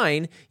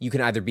online, you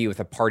can either be with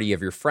a party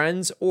of your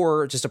friends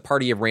or just a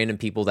party of random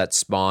people that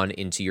spawn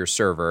into your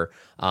server.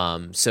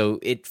 So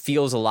it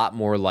feels a lot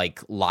more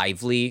like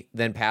lively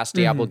than past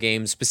Diablo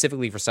games,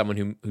 specifically for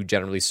someone who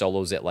generally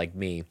solos it like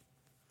me.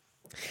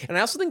 And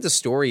I also think the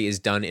story is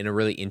done in a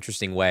really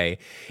interesting way.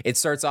 It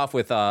starts off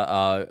with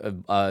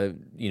a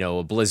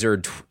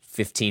Blizzard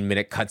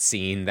 15-minute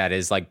cutscene that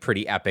is like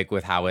pretty epic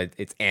with how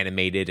it's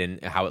animated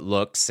and how it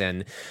looks.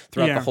 And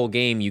throughout the whole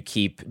game, you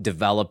keep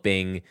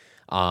developing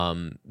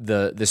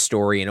the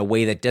story in a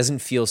way that doesn't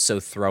feel so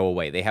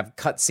throwaway. They have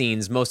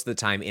cutscenes most of the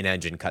time,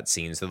 in-engine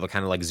cutscenes, so they'll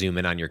kind of like zoom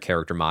in on your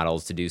character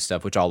models to do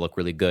stuff, which all look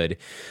really good.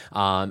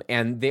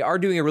 And they are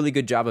doing a really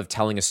good job of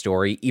telling a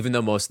story, even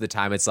though most of the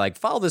time it's like,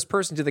 follow this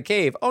person to the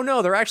cave. Oh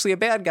no, they're actually a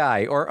bad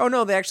guy. Or, oh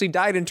no, they actually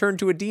died and turned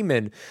to a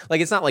demon. Like,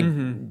 it's not like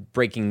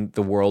breaking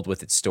the world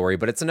with its story,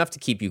 but it's enough to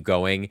keep you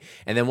going.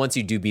 And then once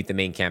you do beat the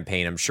main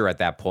campaign, I'm sure at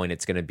that point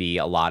it's going to be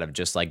a lot of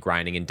just like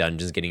grinding in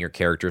dungeons, getting your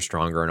character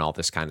stronger and all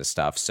this kind of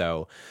stuff.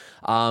 So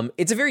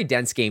it's a very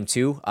dense game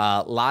too.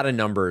 A lot of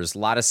numbers, a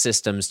lot of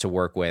systems to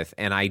work with.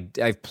 And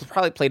I've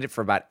probably played it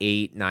for about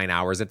 8-9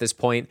 hours at this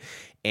point.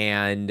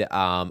 And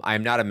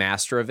I'm not a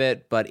master of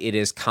it, but it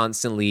is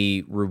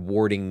constantly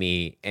rewarding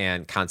me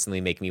and constantly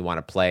making me want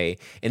to play.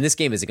 And this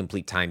game is a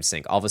complete time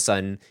sink. All of a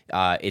sudden,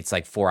 it's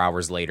like 4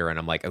 hours later, and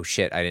I'm like, oh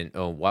shit,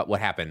 what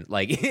happened?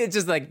 Like, it's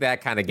just like that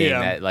kind of game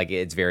that like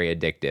it's very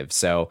addictive.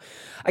 So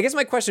I guess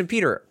my question,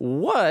 Peter,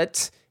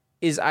 what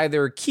is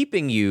either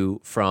keeping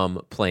you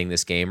from playing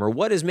this game, or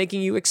what is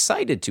making you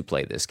excited to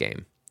play this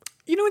game?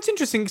 You know, it's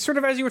interesting. Sort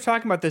of as you were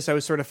talking about this, I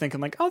was sort of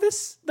thinking like, oh,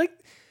 this, like,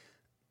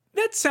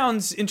 that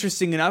sounds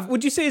interesting enough.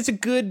 Would you say it's a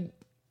good,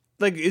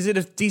 like, is it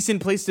a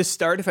decent place to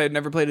start if I had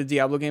never played a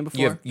Diablo game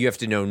before? You have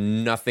to know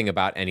nothing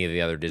about any of the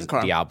other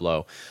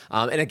Diablo.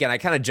 And again, I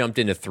kind of jumped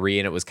into 3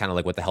 and it was kind of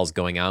like, what the hell's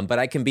going on? But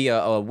I can be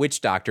a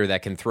witch doctor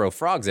that can throw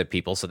frogs at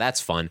people, so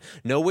that's fun.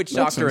 No witch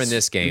doctor in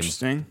this game.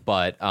 Interesting.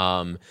 But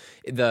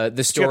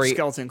the story...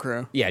 skeleton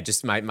crew. Yeah,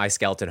 just my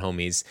skeleton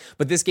homies.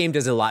 But this game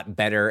does a lot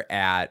better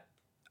at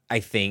I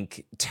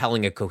think,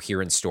 telling a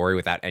coherent story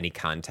without any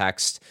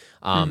context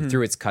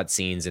through its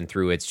cutscenes and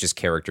through its just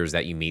characters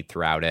that you meet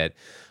throughout it.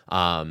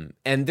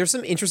 And there's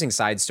some interesting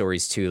side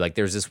stories too. Like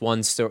there's this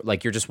one story,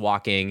 like you're just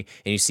walking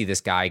and you see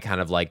this guy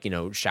kind of like,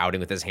 shouting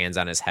with his hands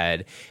on his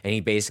head. And he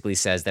basically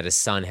says that his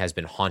son has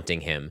been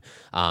haunting him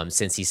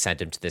since he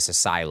sent him to this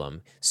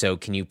asylum. So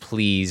can you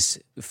please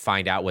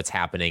find out what's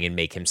happening and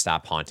make him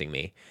stop haunting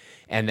me?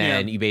 And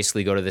then you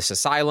basically go to this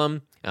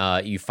asylum.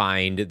 You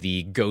find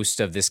the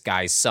ghost of this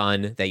guy's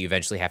son that you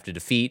eventually have to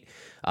defeat.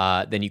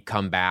 Then you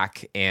come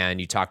back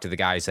and you talk to the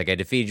guy. He's like, I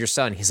defeated your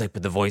son. He's like,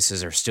 but the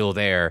voices are still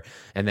there.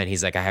 And then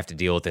he's like, I have to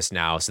deal with this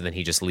now. So then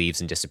he just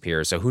leaves and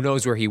disappears. So who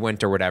knows where he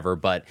went or whatever.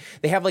 But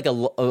they have like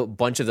a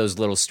bunch of those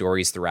little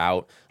stories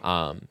throughout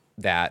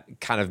that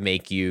kind of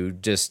make you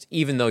just,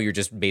 even though you're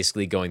just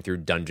basically going through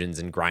dungeons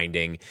and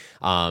grinding,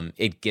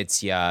 it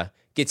gets you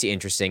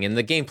interesting. And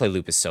the gameplay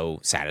loop is so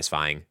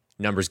satisfying.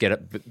 Numbers get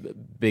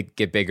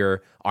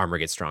bigger, armor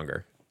gets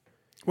stronger.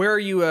 Where are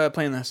you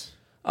playing this?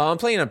 I'm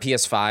playing on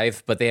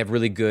PS5, but they have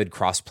really good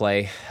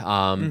crossplay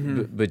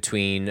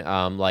between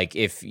like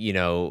if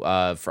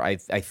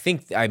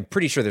I'm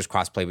pretty sure there's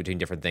crossplay between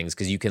different things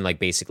because you can like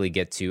basically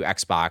get to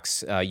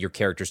Xbox, your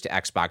characters to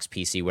Xbox,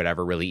 PC,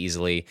 whatever, really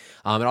easily. It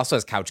also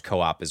has couch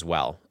co-op as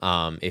well.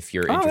 If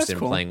you're interested in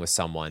playing with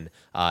someone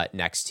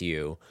next to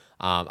you.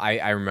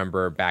 I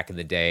remember back in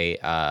the day,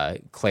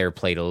 Claire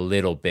played a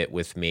little bit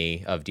with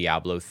me of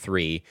Diablo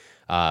 3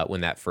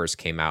 when that first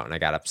came out, and I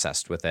got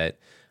obsessed with it.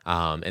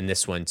 And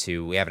this one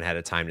too, we haven't had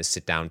a time to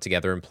sit down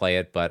together and play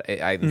it, but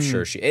I'm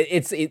sure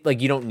it's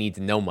like you don't need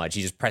to know much.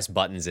 You just press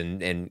buttons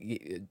and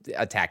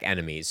attack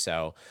enemies.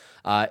 So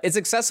it's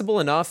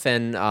accessible enough,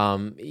 and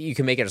you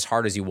can make it as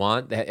hard as you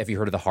want. Have you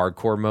heard of the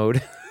hardcore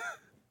mode?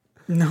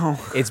 No.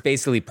 It's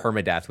basically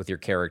permadeath with your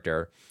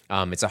character.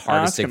 It's a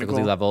hardest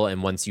difficulty level,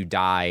 and once you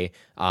die,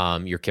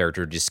 your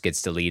character just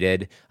gets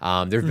deleted.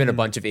 There have been a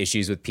bunch of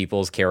issues with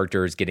people's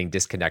characters getting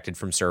disconnected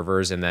from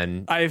servers, and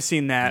then I have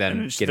seen that,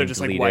 and they're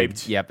just deleted. Like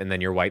wiped. Yep, and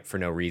then you're wiped for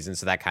no reason,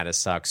 so that kind of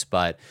sucks.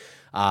 But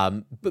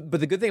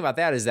the good thing about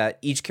that is that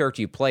each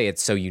character you play,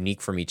 it's so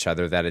unique from each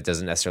other that it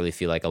doesn't necessarily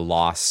feel like a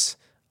loss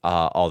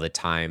all the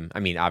time. I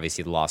mean,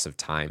 obviously the loss of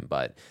time,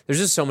 but there's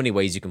just so many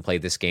ways you can play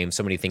this game,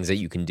 so many things that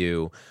you can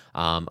do.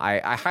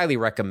 I highly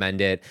recommend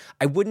it.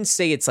 I wouldn't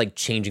say it's like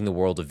changing the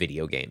world of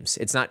video games.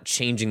 It's not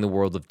changing the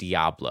world of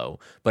Diablo,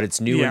 but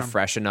it's new and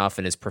fresh enough,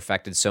 and it's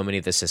perfected so many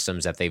of the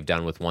systems that they've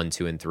done with 1,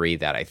 2, and 3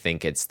 that I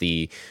think it's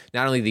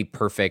not only the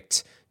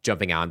perfect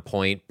jumping on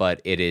point,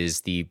 but it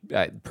is the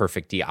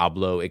perfect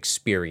Diablo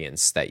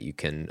experience that you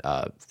can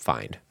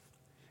find.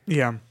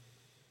 Yeah.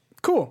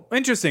 Cool.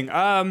 Interesting.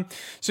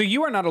 So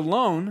you are not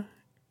alone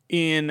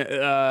in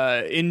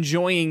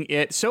enjoying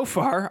it so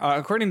far.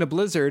 According to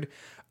Blizzard,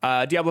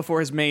 Diablo 4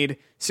 has made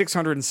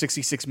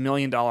 $666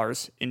 million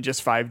in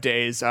just 5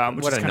 days,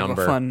 which is kind of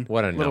a fun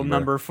little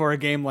number for a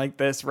game like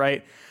this,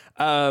 right?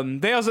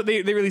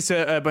 They release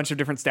a bunch of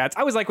different stats. I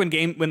always like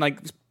when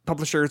like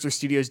publishers or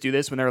studios do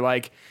this, when they're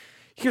like,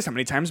 here's how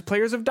many times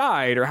players have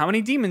died or how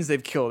many demons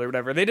they've killed or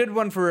whatever. They did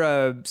one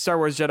for Star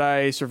Wars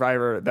Jedi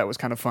Survivor. That was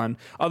kind of fun.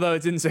 Although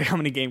it didn't say how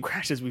many game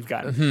crashes we've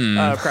gotten,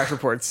 crash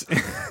reports.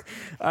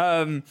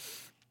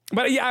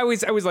 But yeah, I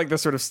always like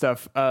this sort of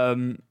stuff.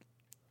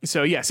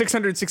 So yeah,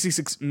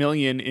 666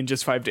 million in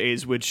just 5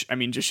 days, which I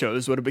mean just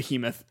shows what a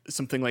behemoth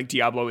something like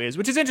Diablo is,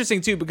 which is interesting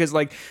too because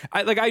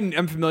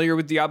I'm familiar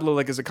with Diablo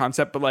like as a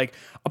concept, but like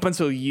up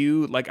until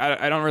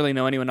I don't really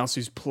know anyone else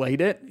who's played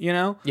it, you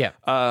know? Yeah.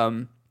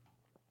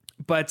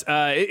 But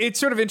it's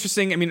sort of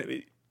interesting. I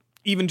mean,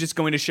 even just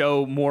going to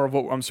show more of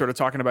what I'm sort of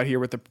talking about here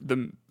with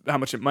the how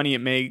much money it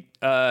made.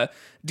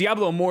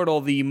 Diablo Immortal,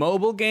 the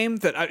mobile game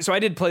so I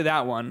did play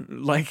that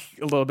one like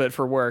a little bit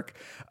for work.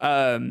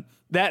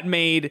 That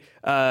made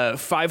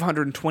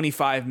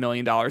 $525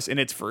 million in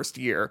its first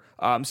year.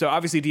 So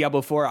obviously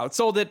Diablo 4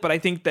 outsold it, but I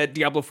think that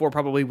Diablo 4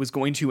 probably was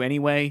going to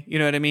anyway. You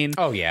know what I mean?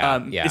 Oh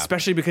yeah, yeah.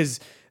 Especially because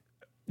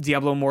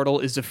Diablo Immortal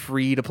is a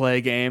free to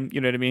play game.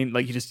 You know what I mean?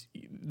 Like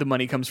the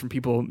money comes from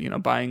people,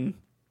 buying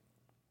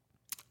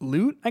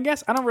loot, I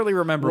guess. I don't really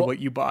remember what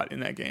you bought in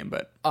that game,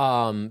 but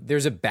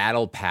there's a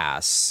battle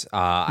pass.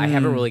 I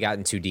haven't really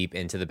gotten too deep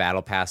into the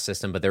battle pass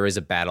system, but there is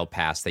a battle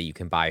pass that you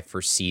can buy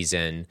for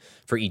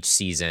each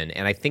season.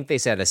 And I think they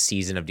said a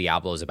season of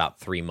Diablo is about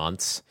 3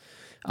 months.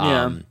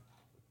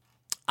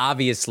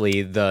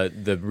 Obviously,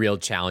 the real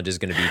challenge is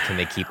going to be, can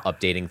they keep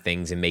updating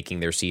things and making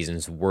their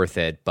seasons worth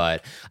it?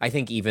 But I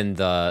think even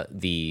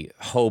the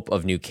hope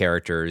of new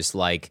characters,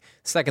 like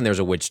second there's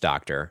a witch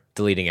doctor,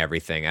 deleting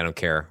everything. I don't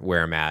care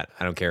where I'm at.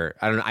 I don't care.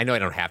 I know I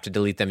don't have to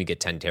delete them. You get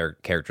 10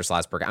 character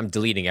slots per. I'm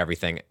deleting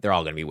everything. They're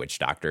all going to be witch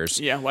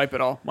doctors. Yeah, wipe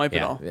it all. Wipe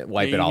it all.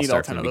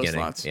 Start from the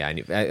beginning. Yeah, I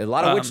need a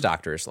lot of witch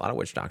doctors. A lot of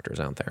witch doctors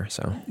out there.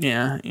 So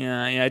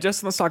yeah.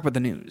 Just let's talk about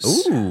the news.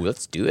 Ooh,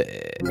 let's do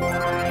it.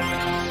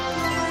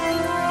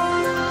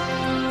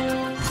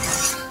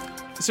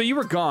 So you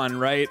were gone,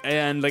 right?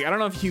 And I don't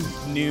know if you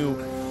knew,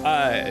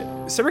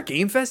 Summer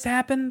Game Fest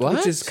happened,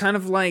 which is kind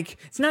of like,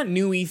 it's not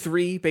new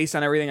E3 based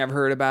on everything I've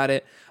heard about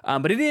it,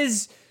 but it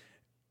is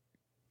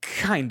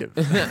kind of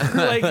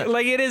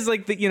like it is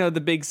like the, you know,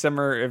 the big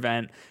summer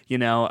event, you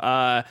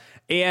know.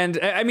 And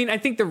I mean, I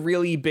think the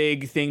really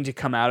big thing to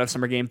come out of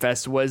Summer Game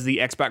Fest was the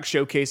Xbox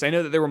showcase. I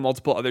know that there were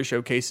multiple other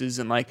showcases,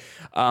 and like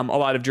a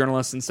lot of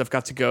journalists and stuff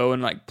got to go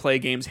and like play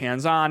games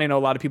hands on. I know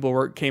a lot of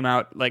people came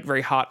out like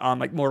very hot on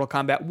like Mortal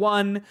Kombat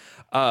 1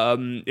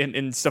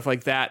 and stuff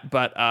like that.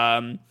 But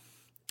I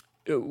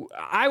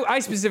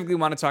specifically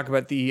want to talk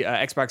about the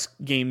Xbox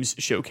Games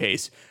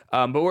Showcase.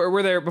 But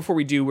were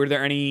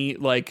there any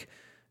like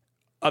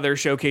other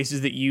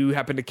showcases that you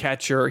happen to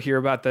catch or hear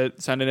about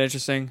that sounded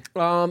interesting?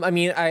 I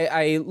mean,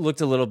 I looked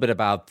a little bit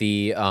about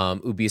the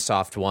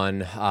Ubisoft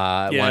one.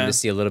 Wanted to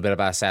see a little bit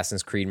about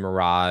Assassin's Creed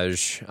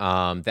Mirage.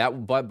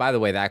 But by the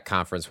way, that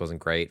conference wasn't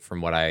great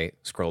from what I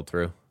scrolled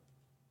through.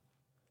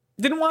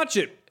 Didn't watch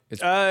it. It's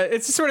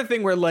the sort of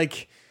thing where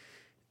like,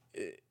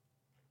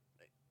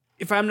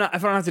 if I don't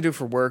have to do it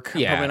for work,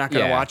 I'm probably not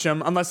going to watch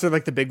them unless they're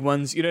like the big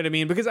ones. You know what I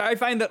mean? Because I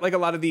find that like a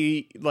lot of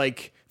the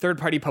like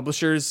third-party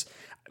publishers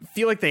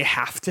feel like they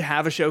have to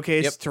have a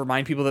showcase to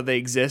remind people that they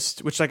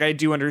exist, which like I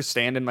do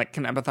understand and like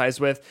can empathize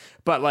with,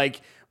 but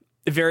like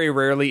very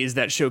rarely is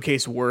that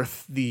showcase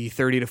worth the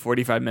 30 to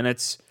 45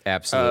 minutes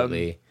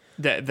absolutely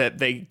that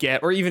they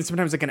get, or even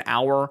sometimes like an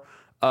hour,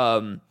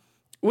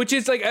 which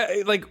is like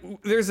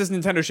there's this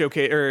Nintendo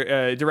showcase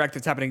or direct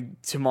that's happening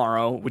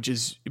tomorrow, which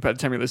is by the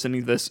time you're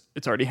listening to this,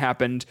 it's already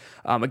happened.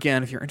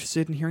 Again, if you're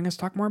interested in hearing us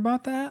talk more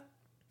about that,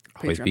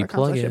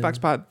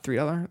 Patreon.com/ShitboxPod,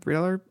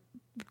 $3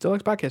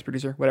 Deluxe podcast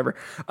producer, whatever.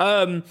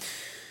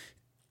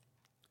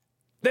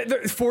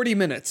 40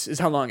 minutes is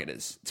how long it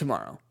is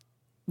tomorrow.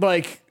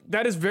 Like,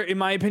 that is very, in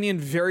my opinion,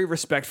 very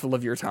respectful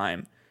of your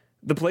time.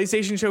 The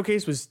PlayStation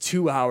Showcase was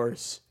 2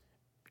 hours,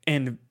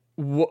 and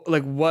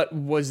what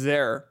was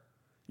there?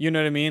 You know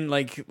what I mean?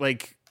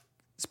 Like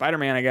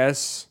Spider-Man, I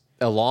guess.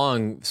 A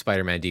long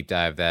Spider-Man deep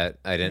dive that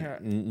I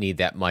didn't need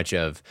that much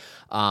of.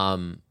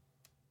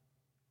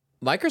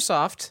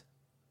 Microsoft,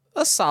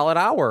 a solid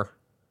hour.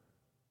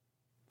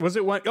 Was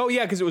it one? Oh,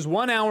 yeah, because it was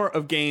 1 hour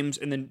of games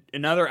and then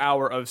another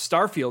hour of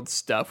Starfield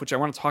stuff, which I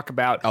want to talk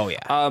about. Oh, yeah.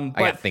 But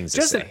I got things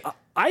to say.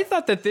 I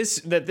thought that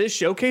this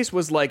showcase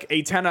was like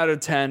a 10 out of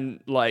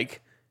 10,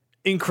 like,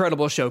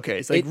 incredible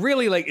showcase. Like,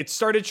 really, like, it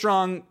started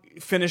strong,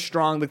 finished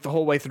strong, like, the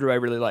whole way through. I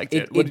really liked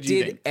it. What did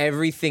you think?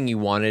 Everything you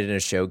wanted in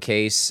a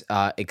showcase,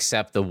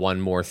 except the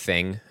one more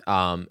thing.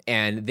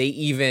 And they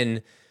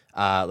even,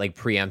 like,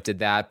 preempted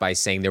that by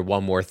saying their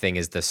one more thing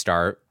is the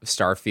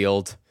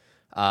Starfield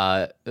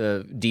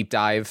deep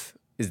dive.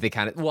 Is they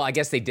kind of, well, I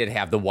guess they did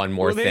have the one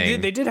more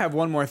thing. They did have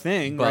one more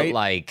thing, but right?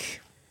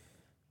 like,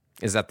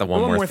 is that the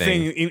one more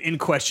thing? In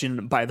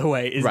question, by the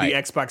way, is the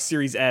Xbox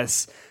Series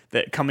S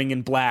that coming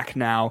in black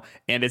now,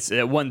 and it's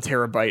a 1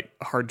 terabyte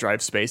hard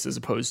drive space as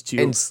opposed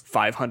to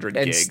 500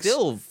 gigs. And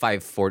still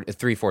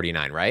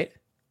 $349, right?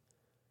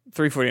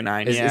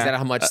 $349. Is that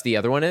how much the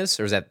other one is,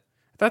 or is that?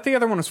 I thought the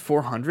other one was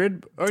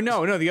 400. Oh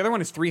no, the other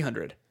one is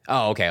 300.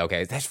 Oh,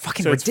 okay. That's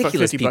fucking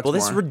ridiculous, people.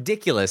 This is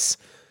ridiculous.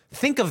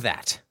 Think of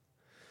that.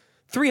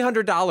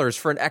 $300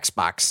 for an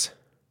Xbox.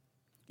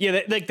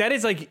 Yeah, that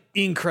is like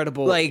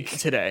incredible. Like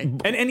today,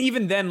 and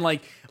even then,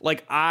 like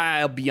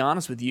I'll be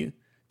honest with you,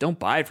 don't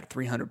buy it for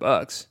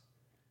 $300.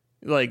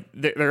 Like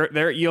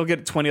there you'll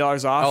get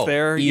 $20 off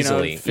there.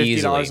 Easily,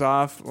 $50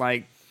 off.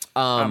 Like.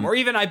 Or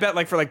even I bet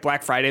like for like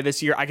Black Friday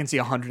this year, I can see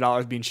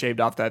 $100 being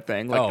shaved off that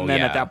thing. Like, and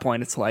then at that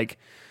point, it's like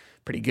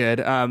pretty good.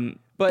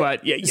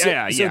 But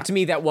yeah. So to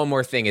me, that one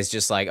more thing is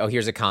just like, oh,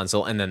 here's a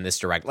console, and then this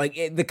direct.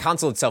 Like the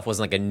console itself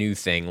wasn't like a new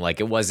thing.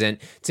 Like it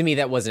wasn't, to me,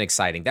 that wasn't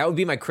exciting. That would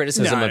be my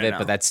criticism of it,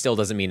 but that still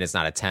doesn't mean it's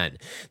not a 10.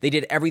 They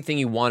did everything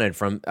you wanted,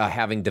 from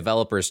having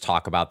developers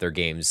talk about their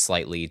games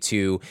slightly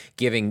to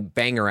giving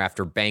banger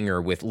after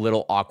banger with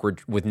no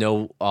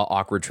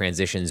awkward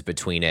transitions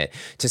between it,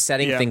 to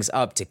setting things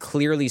up, to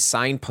clearly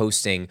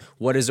signposting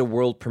what is a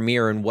world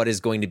premiere and what is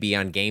going to be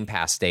on Game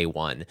Pass day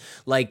one.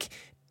 Like,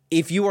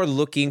 if you are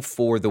looking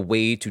for the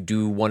way to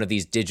do one of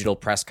these digital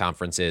press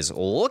conferences,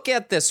 look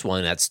at this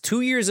one. That's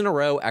 2 years in a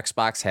row.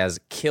 Xbox has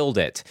killed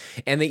it.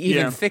 And they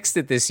even fixed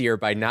it this year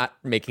by not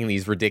making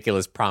these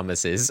ridiculous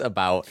promises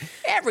about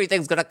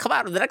everything's going to come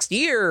out in the next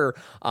year.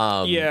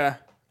 And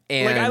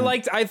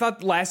I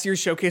thought last year's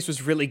showcase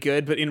was really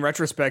good, but in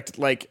retrospect,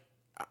 like,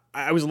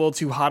 I was a little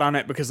too hot on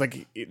it because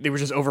like they were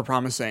just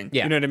overpromising.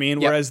 You know what I mean?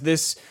 Whereas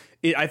this,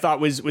 I thought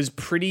was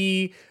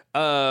pretty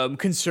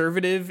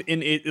conservative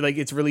in it, like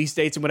its release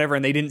dates and whatever,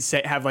 and they didn't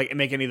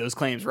make any of those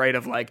claims, right?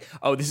 Of like,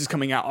 oh, this is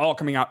coming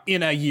out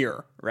in a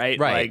year, right?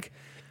 Like,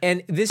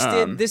 and this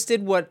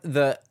did what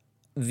the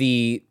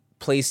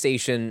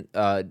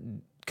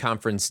PlayStation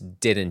conference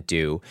didn't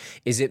do,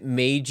 is it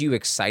made you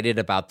excited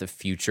about the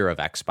future of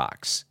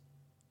Xbox.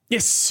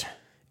 Yes.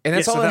 And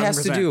that's all it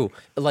has to do.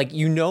 Like,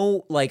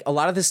 like a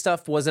lot of this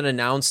stuff wasn't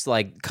announced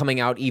like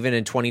coming out even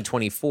in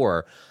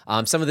 2024.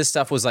 Some of this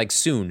stuff was like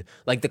soon,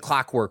 like the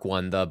Clockwork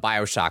one, the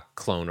BioShock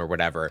clone or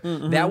whatever.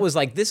 Mm-hmm. That was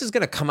like, this is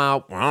going to come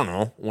out, I don't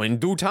know, when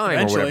due time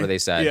eventually, or whatever they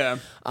said. Yeah.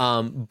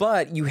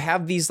 But you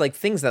have these like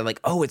things that like,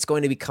 oh, it's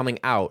going to be coming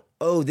out.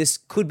 oh, this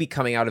could be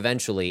coming out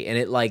eventually. And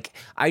it like,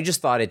 I just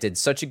thought it did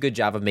such a good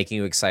job of making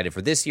you excited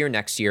for this year,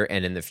 next year,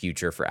 and in the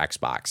future for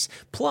Xbox.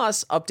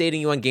 Plus, updating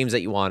you on games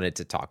that you wanted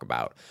to talk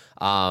about.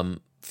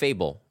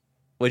 Fable.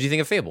 What did you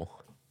think of Fable?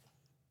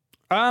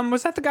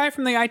 Was that the guy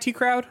from the IT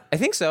crowd? I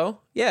think so.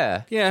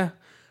 Yeah. Yeah.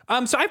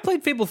 So I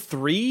played Fable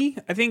 3,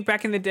 I think,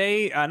 back in the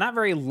day. Not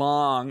very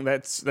long,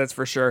 that's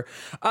for sure.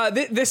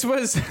 This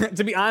was,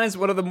 to be honest,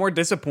 one of the more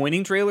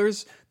disappointing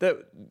trailers that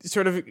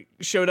sort of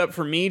showed up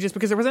for me, just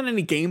because there wasn't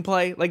any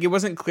gameplay. Like, it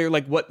wasn't clear,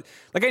 like, what...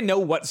 Like, I know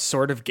what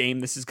sort of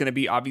game this is going to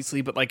be,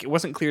 obviously, but, like, it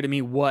wasn't clear to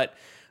me what...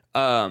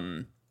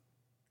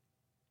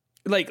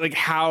 Like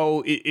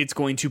how it's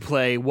going to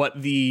play, what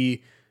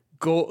the...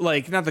 goal,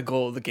 like, not the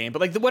goal of the game,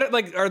 but like what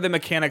like are the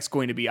mechanics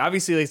going to be?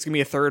 Obviously, like, it's gonna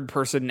be a third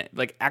person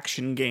like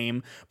action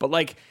game, but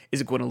like,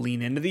 is it going to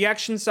lean into the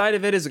action side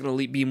of it? Is it going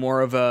to be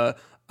more of a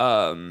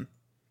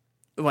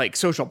like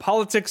social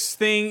politics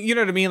thing? You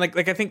know what I mean?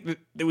 Like I think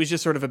it was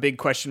just sort of a big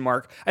question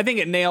mark. I think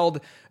it nailed.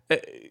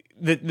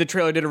 The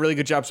trailer did a really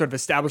good job sort of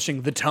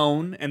establishing the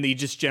tone and the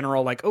just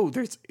general like, oh,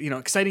 there's, you know,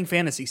 exciting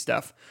fantasy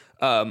stuff.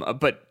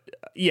 But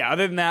yeah,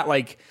 other than that,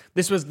 like,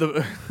 this was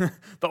the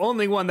the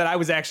only one that I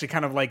was actually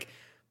kind of like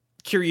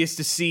curious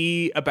to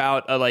see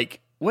about,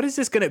 like, what is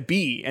this gonna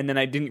be? And then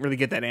I didn't really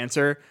get that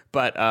answer.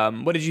 But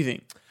what did you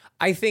think?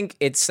 I think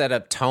it set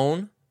up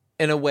tone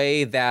in a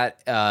way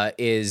that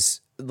is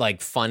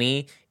like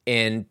funny,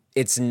 and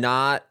it's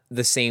not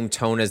the same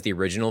tone as the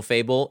original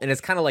Fable, and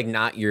it's kind of like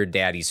not your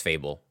daddy's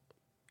Fable.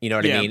 You know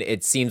what I mean?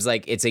 It seems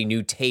like it's a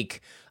new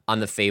take on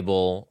the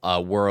Fable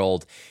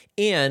world.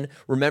 And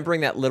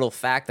remembering that little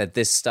fact that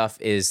this stuff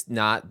is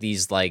not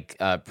these like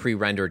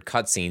pre-rendered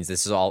cutscenes,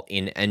 this is all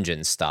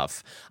in-engine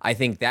stuff. I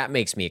think that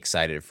makes me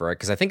excited for it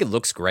because I think it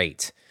looks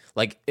great.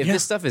 Like, if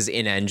this stuff is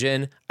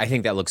in-engine, I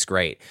think that looks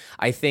great.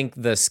 I think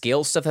the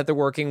scale stuff that they're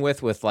working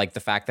with like the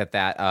fact that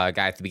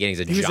guy at the beginning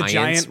is a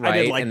giant, right?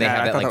 I did like and they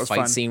that. have that like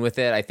fight scene with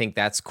it. I think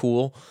that's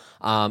cool.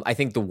 I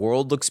think the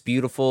world looks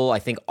beautiful. I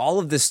think all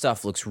of this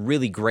stuff looks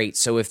really great.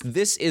 So if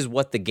this is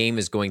what the game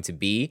is going to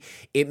be,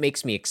 it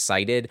makes me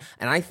excited.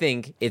 And I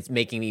think it's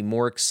making me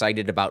more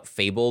excited about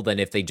Fable than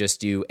if they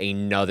just do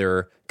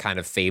another kind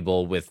of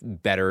Fable with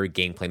better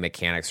gameplay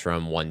mechanics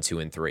from 1, 2,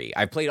 and 3.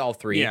 I've played all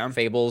three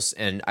Fables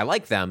and I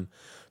like them,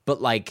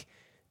 but like,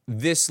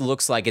 this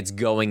looks like it's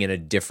going in a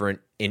different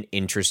and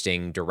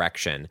interesting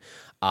direction,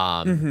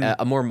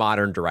 a more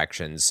modern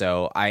direction.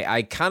 So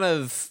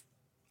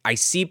I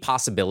see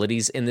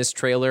possibilities in this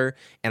trailer,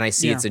 and I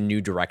see it's a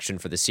new direction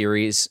for the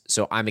series,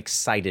 so I'm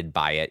excited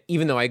by it,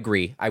 even though I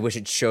agree. I wish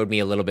it showed me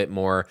a little bit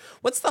more.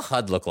 What's the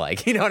HUD look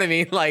like? You know what I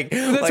mean? Like,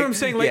 that's what I'm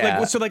saying.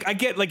 So I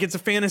get, like, it's a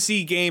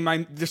fantasy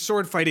game. The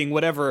sword fighting,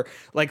 whatever,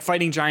 like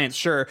fighting giants,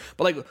 sure.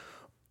 But like,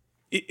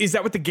 is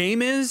that what the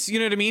game is? You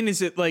know what I mean?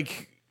 Is it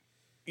like,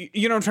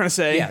 you know what I'm trying to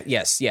say?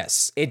 Yeah,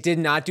 yes. It did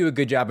not do a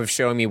good job of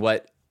showing me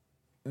what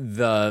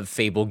the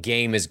Fable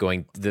game is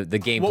going, the gameplay is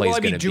going to be. What will I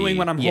be doing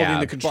when I'm holding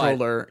the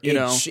controller? You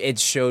know,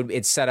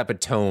 it set up a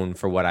tone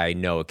for what I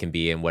know it can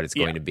be and what it's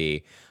going to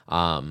be,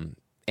 and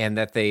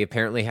that they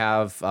apparently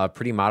have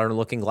pretty modern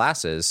looking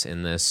glasses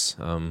in this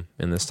time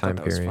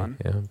period. Was fun.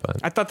 Yeah, but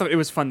I thought that it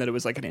was fun that it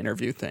was like an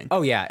interview thing.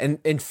 Oh yeah,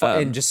 and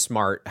fun, and just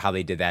smart how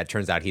they did that.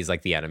 Turns out he's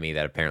like the enemy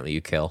that apparently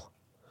you kill.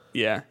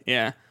 Yeah.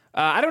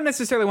 I don't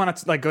necessarily want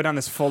to like go down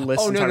this full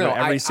list and talk about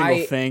every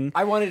single thing.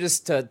 I wanted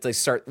just to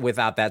start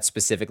without that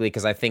specifically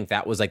because I think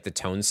that was like the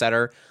tone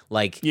setter.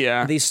 Like,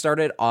 they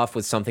started off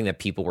with something that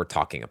people were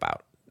talking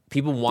about.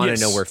 People want to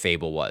know where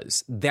Fable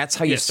was. That's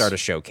how you start a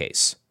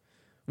showcase.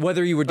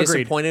 Whether you were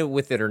disappointed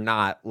with it or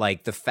not,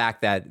 like the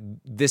fact that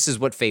this is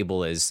what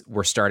Fable is,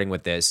 we're starting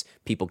with this.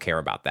 People care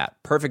about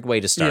that. Perfect way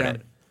to start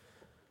it.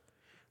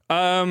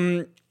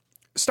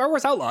 Star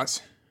Wars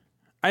Outlaws.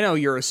 I know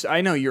you're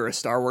a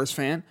Star Wars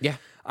fan. Yeah.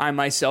 I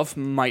myself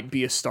might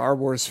be a Star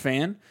Wars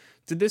fan.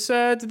 Did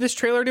this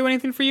trailer do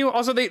anything for you?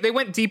 Also, they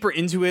went deeper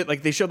into it.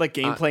 Like, they showed like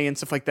gameplay and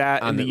stuff like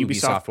that on in the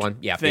Ubisoft one.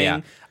 Yeah, thing.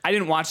 Yeah. I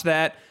didn't watch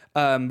that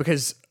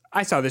because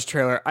I saw this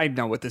trailer. I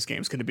know what this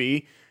game's going to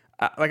be.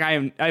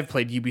 I've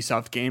played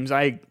Ubisoft games.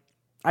 I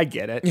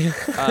get it.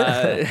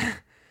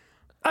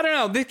 I don't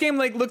know. This game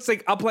like looks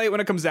like I'll play it when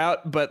it comes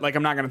out, but like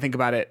I'm not going to think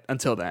about it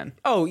until then.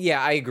 Oh,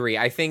 yeah, I agree.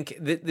 I think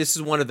this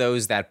is one of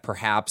those that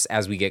perhaps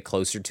as we get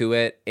closer to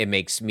it, it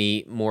makes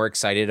me more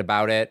excited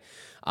about it.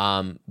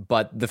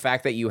 But the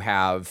fact that you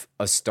have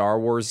a Star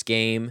Wars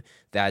game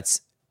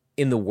that's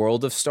in the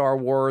world of Star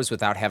Wars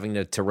without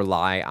having to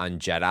rely on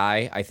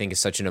Jedi, I think is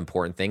such an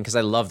important thing because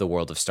I love the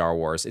world of Star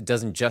Wars. It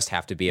doesn't just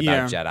have to be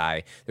about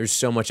Jedi. There's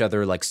so much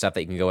other like stuff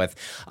that you can go with.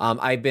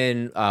 I've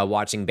been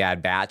watching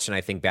Bad Batch, and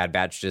I think Bad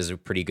Batch does a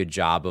pretty good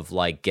job of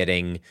like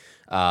getting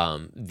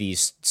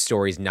these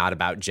stories not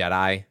about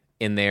Jedi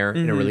in there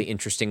in a really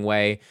interesting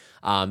way.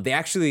 They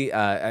actually,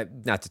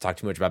 not to talk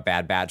too much about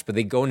Bad Batch, but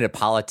they go into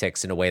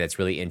politics in a way that's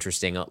really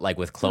interesting, like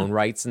with clone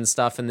rights and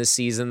stuff in this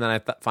season that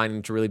I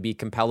find to really be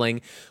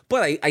compelling.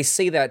 But I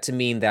say that to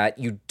mean that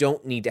you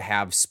don't need to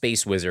have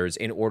space wizards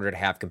in order to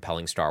have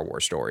compelling Star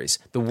Wars stories.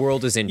 The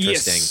world is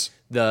interesting.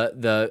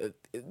 Yes.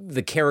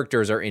 the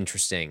characters are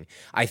interesting.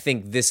 I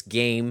think this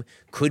game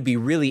could be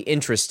really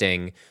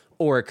interesting,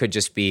 or it could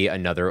just be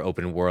another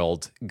open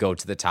world, go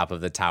to the top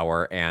of the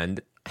tower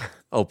and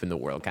open the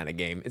world kind of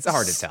game. It's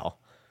hard to tell.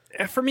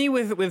 For me,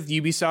 with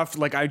Ubisoft,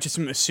 like I just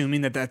am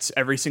assuming that that's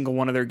every single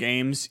one of their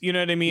games. You know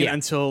what I mean? Yeah.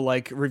 Until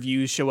like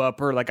reviews show up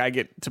or like I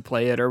get to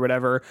play it or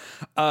whatever.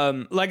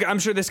 Like I'm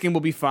sure this game will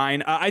be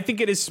fine. I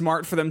think it is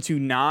smart for them to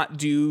not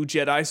do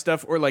Jedi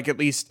stuff, or like at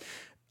least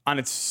on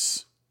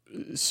its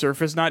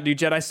surface not do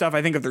Jedi stuff.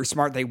 I think if they're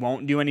smart, they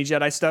won't do any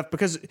Jedi stuff,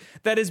 because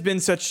that has been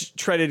such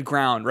treaded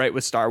ground, right,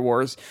 with Star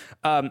Wars,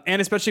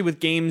 and especially with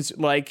games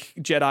like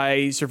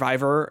Jedi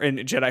Survivor and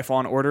Jedi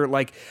Fallen Order.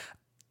 Like,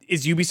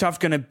 is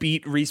Ubisoft going to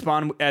beat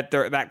Respawn at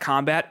that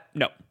combat?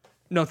 No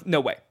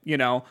way. You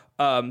know,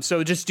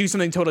 so just do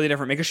something totally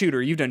different. Make a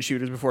shooter. You've done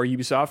shooters before,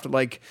 Ubisoft.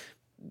 Like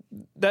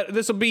that.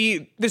 This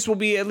will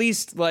be at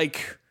least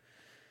like.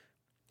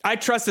 I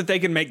trust that they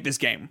can make this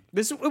game.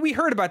 We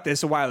heard about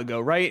this a while ago,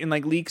 right? In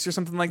like leaks or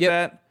something like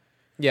that.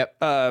 Yep.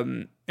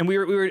 And we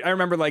were. I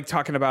remember like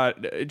talking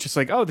about just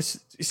like, oh, this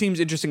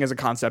seems interesting as a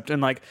concept,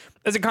 and like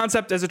as a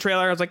concept, as a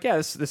trailer, I was like, yeah,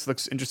 this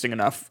looks interesting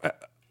enough.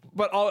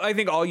 But I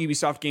think all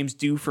Ubisoft games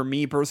do for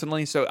me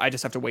personally, so I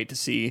just have to wait to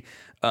see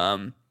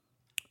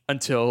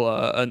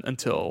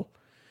until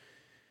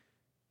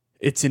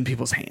it's in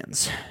people's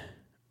hands.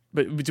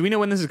 But do we know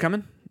when this is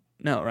coming?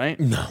 No, right?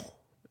 No.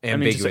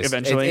 Ambiguous. Just, like,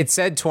 eventually. It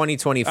said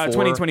 2024.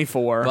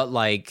 2024. But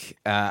like,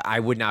 I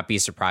would not be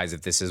surprised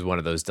if this is one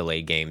of those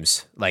delayed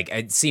games. Like,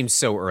 it seems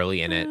so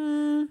early in it.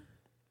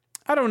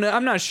 I don't know.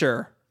 I'm not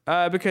sure.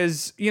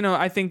 Because, you know,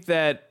 I think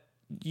that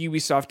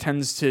Ubisoft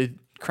tends to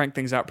crank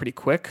things out pretty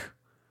quick.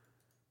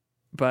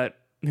 But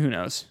who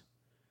knows?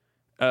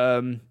 I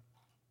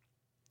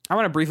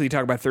want to briefly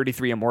talk about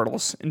 33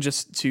 Immortals, and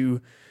just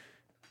to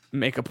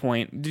make a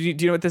point. Do you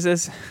know what this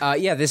is?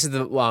 Yeah, this is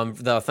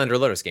the Thunder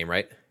Lotus game,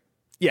 right?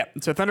 Yeah,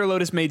 so Thunder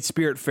Lotus made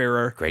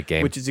Spiritfarer. Great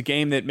game. Which is a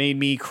game that made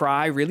me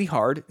cry really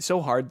hard,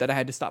 so hard that I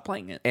had to stop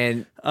playing it.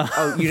 And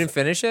oh, you didn't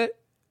finish it?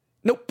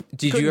 Nope.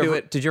 Did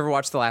you ever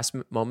watch the last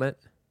moment?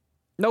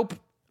 Nope.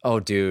 Oh,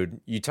 dude,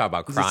 you talk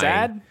about crying. Is it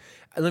sad?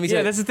 Let me tell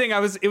you. That's the thing. It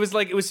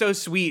was so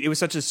sweet. It was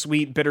such a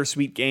sweet,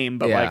 bittersweet game.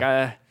 But like,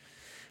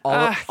 all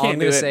I'm can't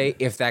gonna say,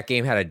 if that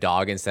game had a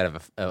dog instead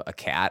of a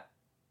cat,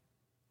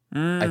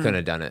 I couldn't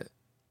have done it.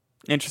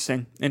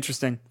 Interesting.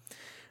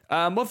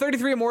 Well,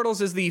 33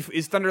 Immortals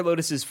is Thunder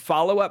Lotus's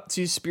follow up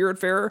to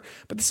Spiritfarer,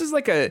 but this is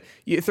like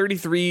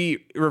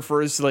 33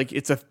 refers to like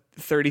it's a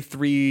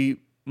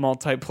 33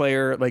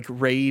 multiplayer like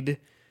raid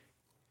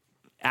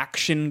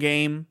action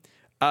game.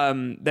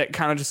 That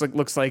kind of just like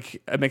looks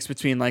like a mix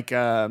between like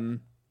there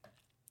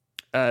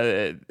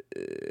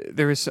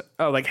was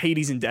like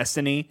Hades and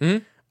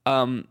Destiny,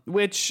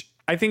 which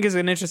I think is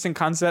an interesting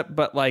concept,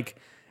 but like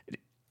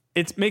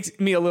it makes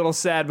me a little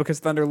sad because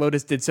Thunder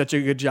Lotus did such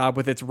a good job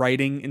with its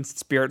writing in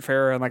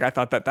Spiritfarer, and like I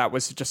thought that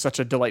was just such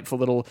a delightful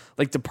little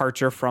like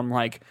departure from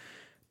like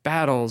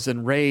battles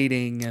and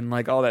raiding and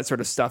like all that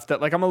sort of stuff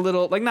that like I'm a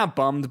little like not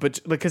bummed, but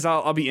because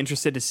I'll be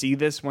interested to see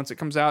this once it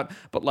comes out,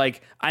 but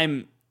like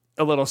I'm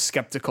a little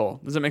skeptical.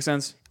 Does that make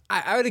sense?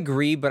 I would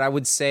agree, but I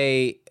would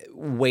say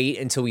wait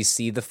until we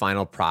see the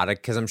final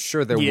product, because I'm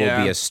sure there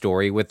will be a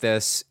story with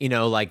this. You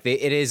know, like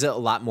it is a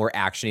lot more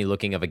actiony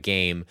looking of a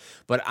game,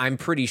 but I'm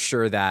pretty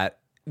sure that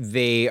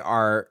they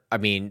are. I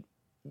mean,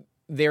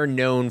 they're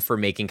known for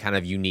making kind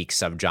of unique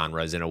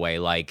subgenres in a way,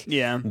 like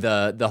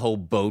the whole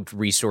boat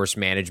resource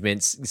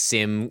management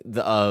sim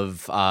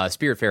of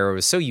Spiritfarer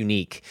was so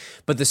unique,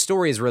 but the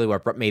story is really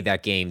what made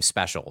that game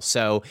special.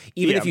 So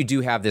even if you do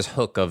have this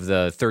hook of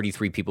the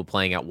 33 people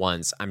playing at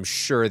once, I'm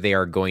sure they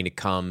are going to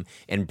come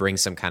and bring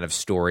some kind of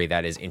story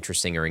that is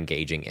interesting or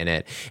engaging in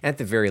it. And at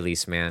the very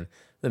least, man,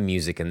 the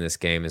music in this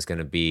game is going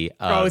to be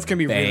it's going to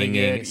be banging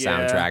really good.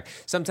 soundtrack.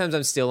 Sometimes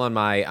I'm still on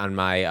my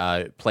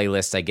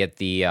playlist. I get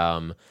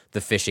the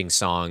fishing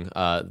song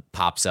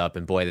pops up,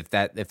 and boy, if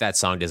that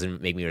song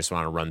doesn't make me just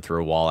want to run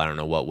through a wall, I don't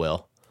know what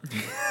will.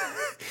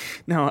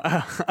 No,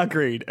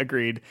 agreed.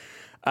 Let's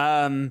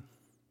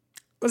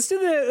do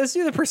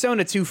the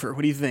Persona 2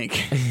 What do you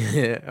think?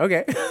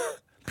 Okay.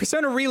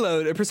 Persona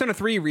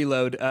 3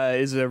 Reload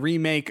is a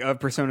remake of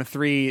Persona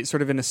 3,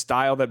 sort of in a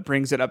style that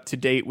brings it up to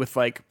date with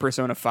like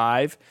Persona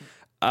 5.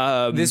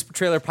 This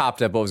trailer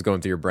popped up. What was going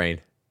through your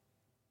brain?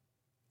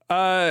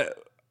 I'm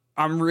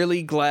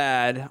really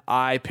glad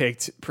I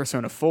picked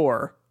Persona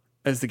 4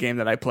 as the game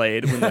that I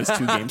played when those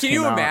two games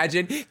came out.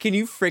 Can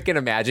you freaking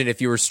imagine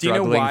if you were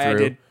struggling Do you know why through?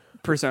 I did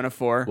Persona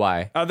 4?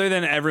 Why? Other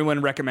than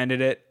everyone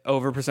recommended it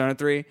over Persona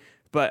 3,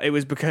 but it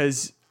was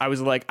because I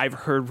was like, I've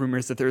heard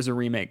rumors that there's a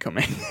remake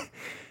coming.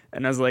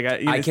 And I was like,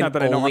 it's not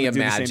that I don't want to do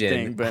the same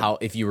thing, but how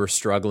if you were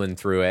struggling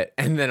through it,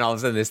 and then all of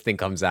a sudden this thing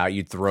comes out,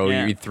 you'd throw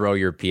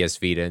your PS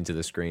Vita into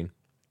the screen.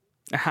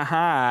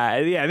 Haha.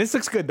 Yeah, this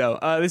looks good though.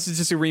 This is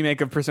just a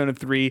remake of Persona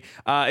 3.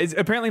 It's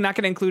apparently not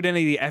going to include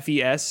any of the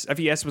FES.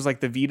 FES was like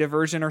the Vita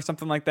version or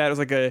something like that. It was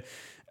like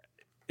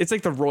it's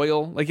like the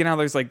Royal, like you know how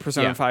there's like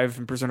Persona Yeah. 5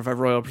 and Persona 5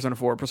 Royal, Persona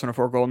 4, Persona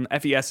 4 Golden.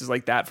 FES is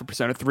like that for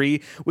Persona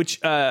 3, which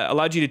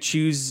allowed you to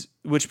choose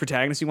which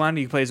protagonist you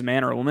wanted. You could play as a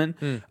man or a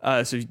woman.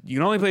 So you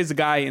can only play as the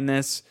guy in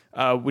this,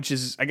 which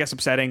is I guess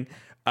upsetting.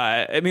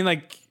 I mean,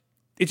 like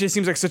it just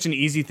seems like such an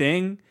easy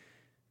thing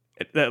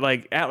that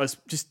like Atlas,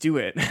 just do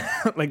it.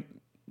 like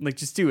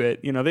just do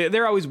it. You know,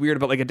 they're always weird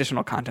about like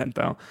additional content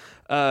though.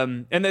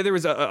 And there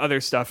was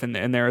other stuff in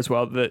there as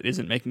well that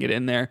isn't making it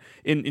in there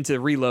into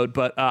Reload.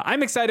 But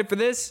I'm excited for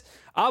this.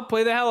 I'll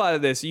play the hell out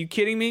of this. Are you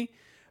kidding me?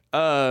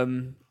 Yeah,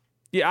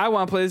 I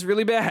want to play this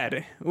really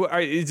bad.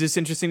 Is this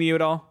interesting to you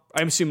at all?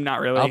 I assume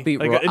not really. I'll be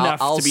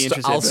enough I'll to be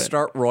interested. I'll but-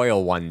 start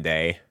Royal one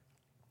day.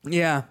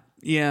 Yeah.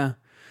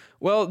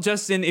 Well,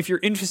 Justin, if you're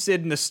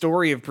interested in the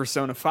story of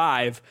Persona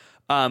 5,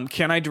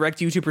 can I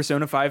direct you to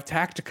Persona 5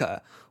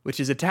 Tactica, which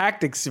is a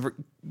tactics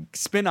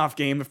spin-off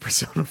game of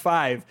Persona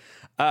 5.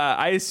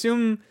 I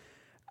assume,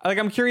 like,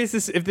 I'm curious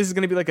if this is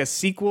going to be like a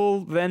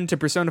sequel then to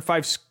Persona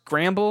 5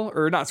 Scramble,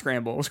 or not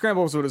Scramble. Well,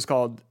 Scramble is what it's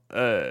called.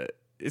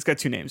 It's got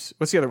two names.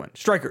 What's the other one?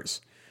 Strikers.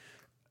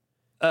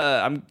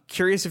 I'm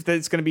curious if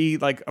that's going to be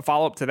like a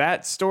follow-up to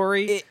that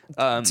story.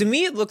 To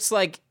me, it looks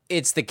like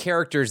it's the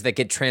characters that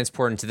get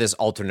transported into this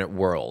alternate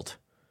world.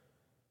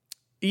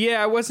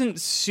 Yeah, I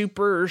wasn't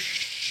super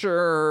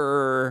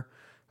sure.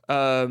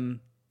 I'm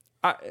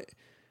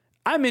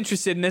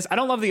interested in this. I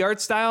don't love the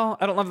art style.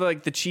 I don't love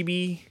the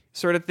chibi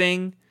sort of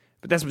thing,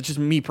 but that's just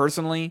me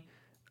personally.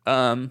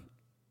 But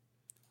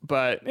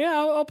yeah,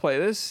 I'll play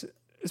this,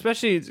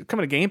 especially it's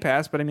coming to Game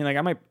Pass. But I mean,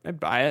 like, I'd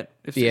buy it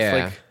if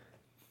like,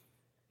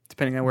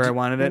 depending on where I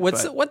wanted it.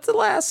 What's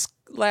the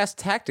last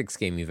tactics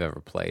game you've ever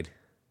played?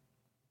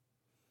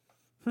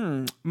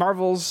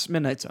 Marvel's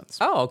Midnight Suns.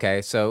 Oh,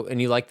 okay. So,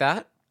 and you like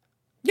that?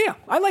 Yeah,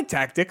 I like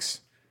tactics.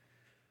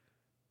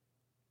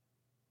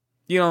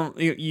 You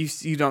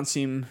don't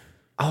seem.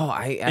 Oh,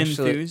 I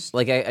actually enthused?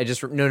 like. I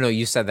just no.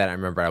 You said that. I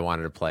remember. I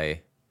want to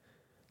play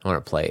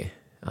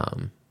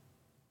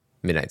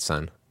Midnight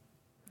Sun.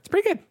 It's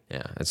pretty good.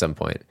 Yeah, at some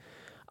point.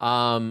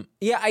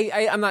 Yeah,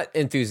 I'm not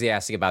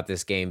enthusiastic about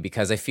this game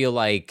because I feel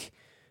like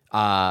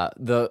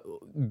the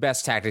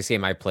best tactics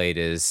game I played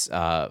is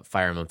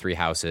Fire Emblem Three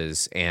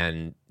Houses,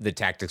 and the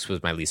tactics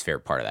was my least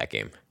favorite part of that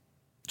game.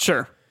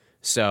 Sure.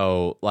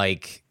 So,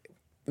 like,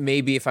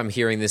 maybe if I'm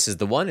hearing this is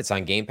the one, it's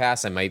on Game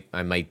Pass, I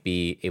might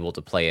be able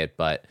to play it.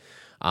 But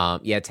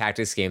yeah,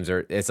 tactics games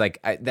are. It's like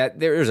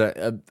there's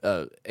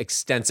a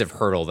extensive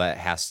hurdle that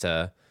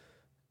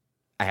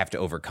I have to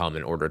overcome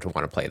in order to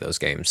want to play those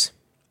games.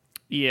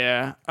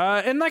 Yeah,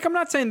 and like I'm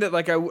not saying that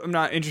like I'm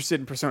not interested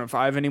in Persona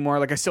 5 anymore.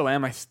 Like I still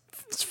am.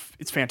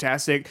 It's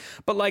fantastic,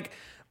 but like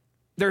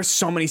there's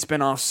so many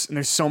spinoffs and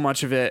there's so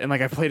much of it, and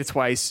like I played it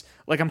twice.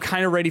 Like I'm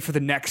kind of ready for the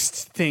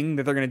next thing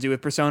that they're gonna do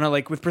with Persona.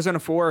 Like with Persona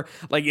 4,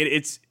 like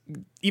it's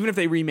even if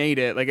they remade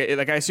it, like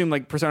I assume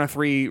like Persona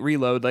 3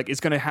 Reload, like it's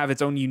gonna have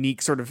its own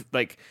unique sort of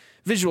like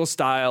visual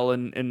style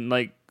and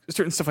like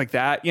certain stuff like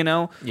that, you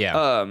know?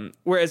 Yeah.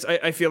 Whereas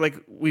I feel like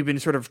we've been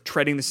sort of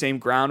treading the same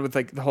ground with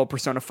like the whole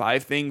Persona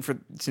 5 thing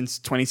since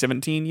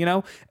 2017, you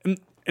know? And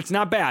it's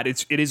not bad.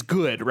 It is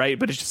good, right?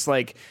 But it's just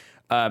like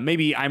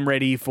maybe I'm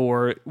ready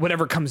for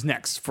whatever comes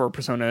next for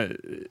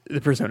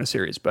the Persona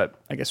series, but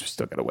I guess we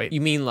still gotta wait.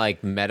 You mean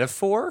like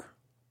Metaphor?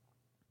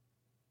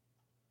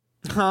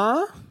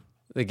 Huh?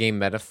 The game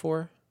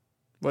Metaphor?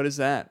 What is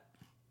that?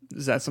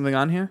 Is that something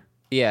on here?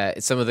 Yeah,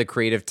 it's some of the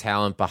creative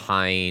talent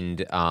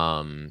behind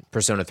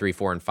Persona 3,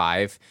 4, and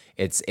 5.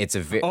 It's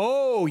a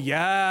Oh,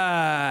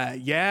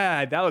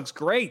 yeah, that looks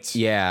great.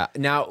 Yeah.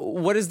 Now,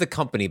 what is the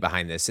company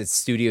behind this? It's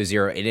Studio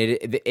Zero, and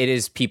it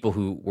is people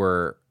who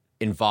were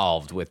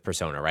involved with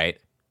Persona, right?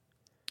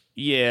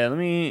 Yeah, let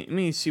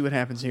me see what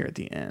happens here at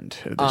the end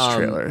of this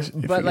trailer. if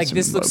we But get like some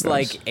this looks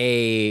logos.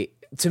 like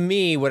to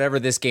me, whatever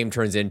this game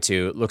turns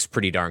into, it looks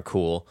pretty darn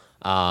cool.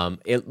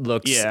 It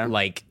looks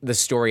like the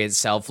story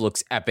itself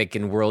looks epic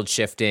and world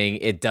shifting.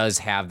 It does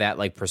have that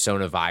like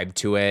Persona vibe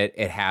to it.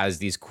 It has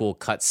these cool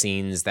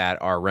cutscenes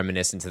that are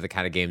reminiscent to the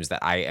kind of games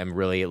that I am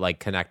really like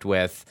connect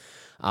with.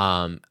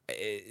 I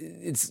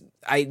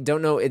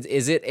don't know.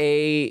 Is it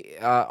a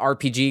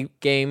RPG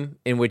game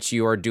in which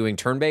you are doing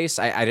turn-based?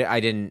 I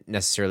didn't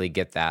necessarily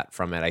get that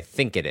from it. I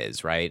think it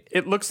is, right?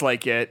 It looks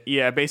like it.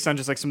 Yeah, based on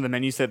just like some of the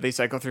menus that they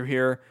cycle through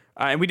here.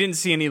 And we didn't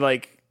see any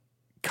like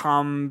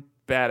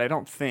combat, I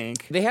don't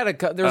think. There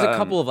was a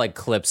couple of like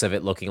clips of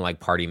it looking like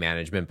party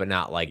management, but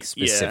not like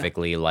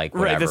specifically like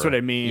whatever. Right, that's what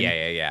I mean.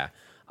 Yeah.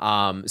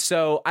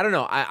 So I don't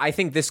know. I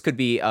think this could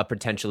be a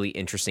potentially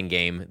interesting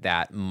game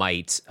that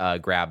might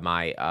grab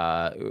my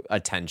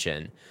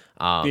attention.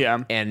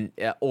 And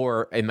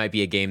or it might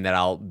be a game that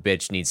I'll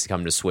bitch needs to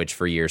come to Switch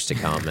for years to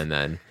come, and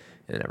then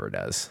it never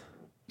does.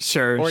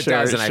 Sure, or it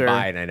does, and I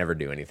buy it and I never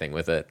do anything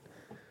with it.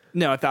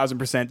 No,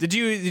 1,000%. Did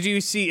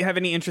you have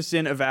any interest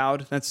in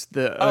Avowed? That's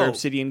the other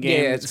Obsidian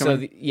game. Yeah, that's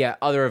coming.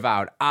 Other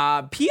Avowed.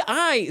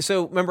 PI.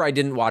 So remember, I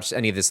didn't watch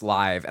any of this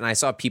live, and I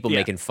saw people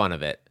making fun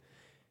of it.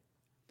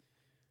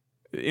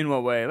 In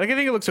what way? Like, I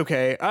think it looks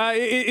okay.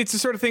 It's the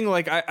sort of thing,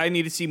 like, I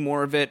need to see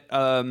more of it.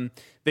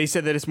 They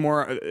said that it's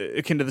more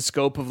akin to the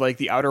scope of, like,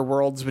 the Outer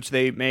Worlds, which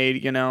they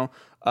made,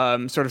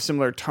 sort of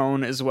similar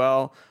tone as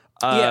well.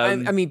 I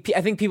mean,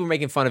 I think people are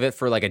making fun of it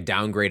for, like, a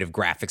downgrade of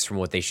graphics from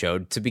what they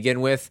showed to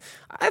begin with.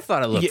 I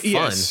thought it looked fun.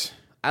 Yes.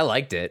 I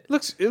liked it.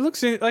 It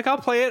looks like I'll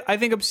play it. I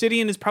think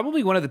Obsidian is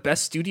probably one of the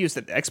best studios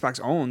that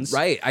Xbox owns.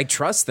 Right. I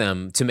trust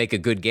them to make a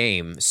good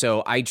game.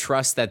 So I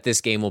trust that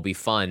this game will be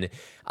fun.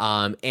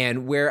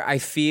 And where I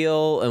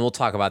feel, and we'll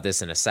talk about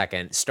this in a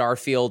second,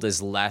 Starfield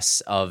is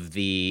less of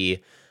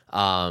the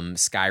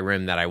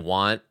Skyrim that I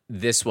want.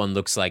 This one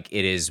looks like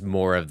it is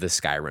more of the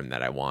Skyrim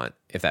that I want,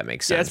 if that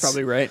makes sense. Yeah, that's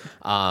probably right.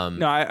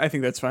 No, I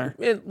think that's fine.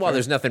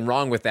 There's nothing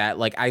wrong with that.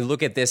 Like, I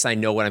look at this, I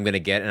know what I'm going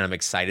to get, and I'm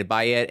excited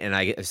by it. And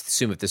I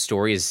assume if the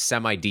story is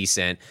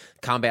semi-decent,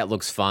 combat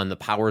looks fun, the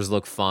powers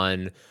look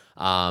fun,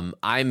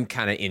 I'm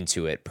kind of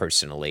into it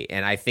personally.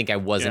 And I think I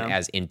wasn't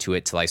as into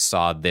it till I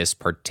saw this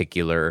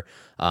particular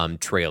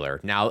trailer.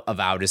 Now,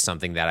 Avowed is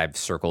something that I've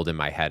circled in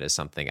my head as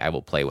something I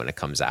will play when it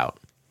comes out.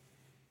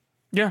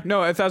 Yeah, no,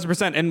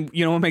 1,000%. And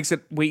you know what makes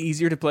it way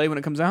easier to play when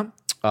it comes out?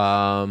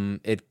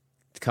 It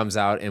comes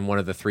out in one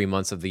of the 3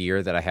 months of the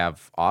year that I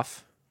have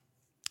off.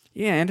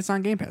 Yeah, and it's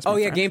on Game Pass. Oh,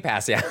 yeah, Game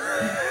Pass, yeah.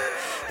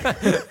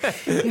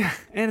 Yeah,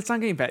 and it's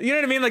on Game Pass. You know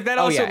what I mean? Like, that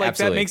also, like,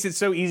 absolutely. that makes it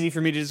so easy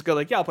for me to just go,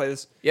 like, yeah, I'll play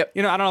this. Yep.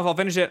 I don't know if I'll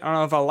finish it. I don't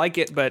know if I'll like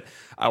it, but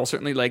I will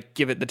certainly, like,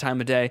 give it the time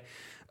of day.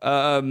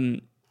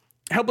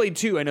 Hellblade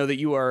 2, I know that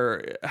you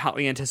are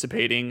hotly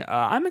anticipating.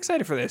 I'm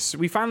excited for this.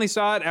 We finally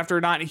saw it after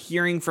not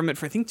hearing from it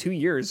for, I think, 2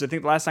 years. I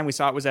think the last time we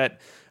saw it was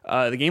at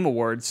the Game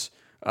Awards,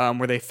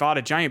 where they fought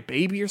a giant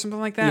baby or something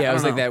like that. Yeah, it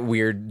was like that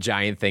weird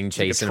giant thing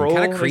chasing troll, him.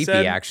 Kind of they creepy,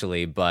 said.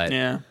 actually, but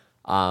Yeah.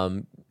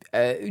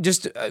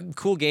 just a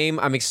cool game.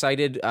 I'm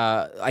excited.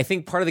 I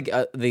think part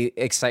of the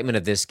excitement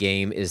of this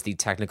game is the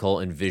technical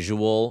and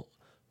visual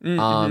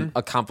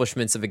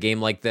accomplishments of a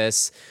game like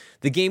this.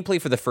 The gameplay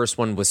for the first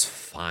one was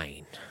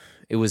fine.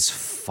 It was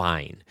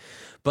fine.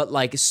 But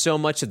like, so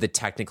much of the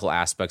technical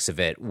aspects of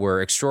it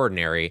were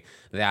extraordinary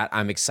that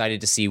I'm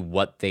excited to see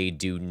what they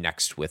do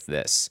next with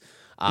this.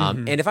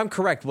 And if I'm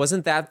correct,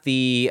 wasn't that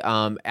the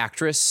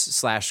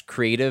actress /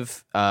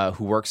 creative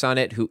who works on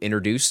it who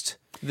introduced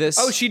this?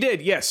 Oh, she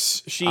did.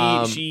 Yes.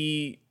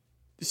 She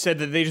said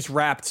that they just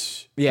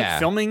wrapped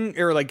filming,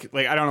 or like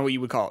I don't know what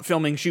you would call it.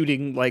 Filming,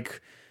 shooting, like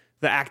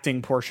the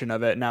acting portion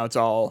of it. Now it's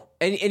all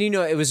and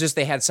it was just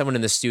they had someone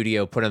in the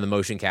studio put on the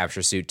motion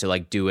capture suit to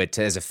like do it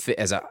as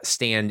a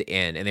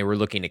stand-in, and they were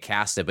looking to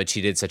cast it, but she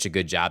did such a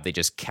good job they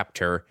just kept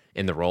her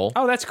in the role.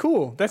 Oh, that's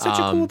cool. That's such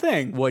a cool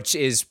thing. Which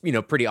is,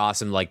 pretty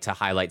awesome, like to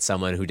highlight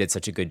someone who did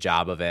such a good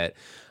job of it.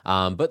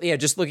 But yeah,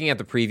 just looking at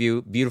the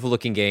preview, beautiful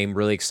looking game,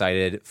 really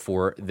excited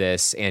for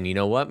this. And you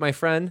know what, my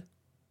friend?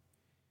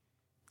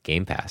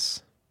 Game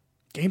Pass.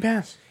 Game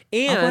Pass.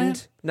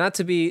 And not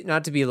to be a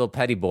little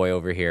petty boy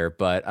over here,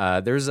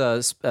 but there's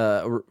a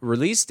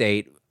release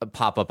date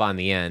pop up on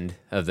the end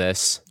of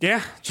this. Yeah,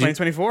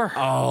 2024.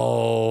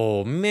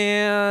 Oh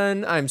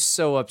man, I'm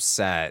so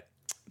upset.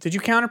 Did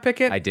you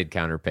counterpick it? I did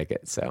counterpick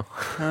it, so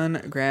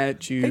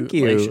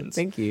congratulations.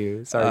 Thank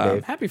you. Sorry,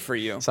 Dave. Happy for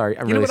you. Sorry,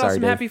 I'm you really know what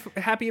sorry, else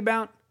I'm happy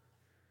about?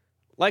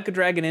 Like a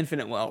Dragon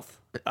Infinite Wealth.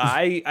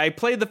 I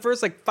played the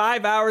first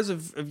 5 hours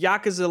of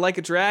Yakuza Like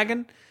a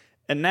Dragon,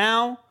 and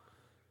now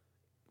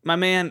my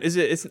man it's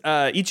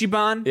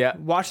Ichiban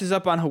washes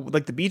up on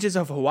the beaches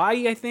of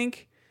Hawaii, I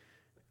think.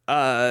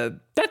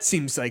 That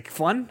seems like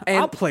fun. And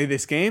I'll play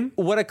this game.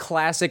 What a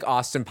classic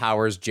Austin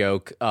Powers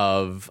joke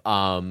of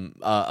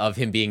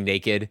him being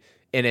naked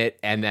in it,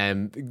 and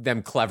then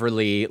them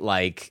cleverly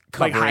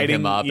covering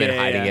him up and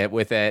hiding it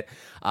with it.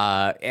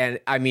 And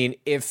I mean,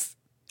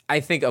 I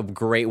think a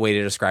great way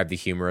to describe the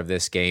humor of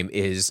this game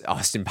is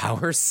Austin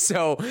Powers.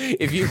 So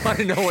if you want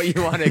to know what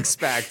you want to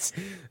expect,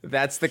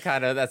 that's the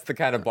kind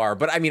of bar.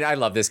 But I mean, I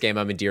love this game.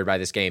 I'm endeared by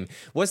this game.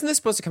 Wasn't this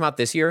supposed to come out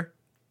this year?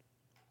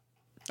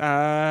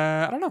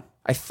 I don't know.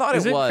 I thought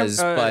it was,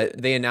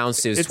 but they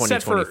announced it was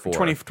 2024. Set for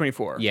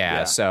 2024.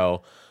 Yeah.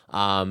 So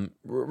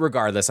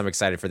regardless, I'm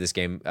excited for this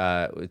game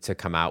to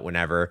come out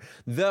whenever.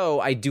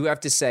 Though I do have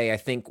to say, I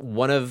think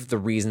one of the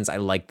reasons I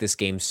liked this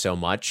game so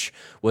much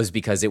was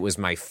because it was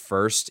my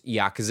first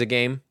Yakuza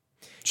game.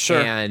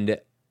 Sure.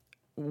 And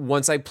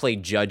once I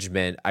played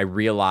Judgment, I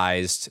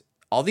realized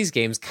all these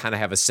games kind of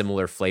have a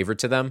similar flavor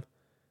to them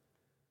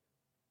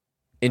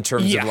in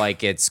terms of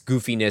its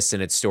goofiness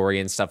and its story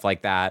and stuff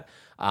like that.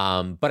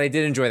 But I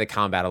did enjoy the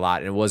combat a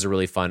lot, and it was a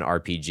really fun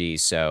RPG.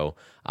 So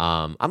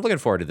I'm looking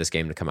forward to this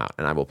game to come out,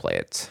 and I will play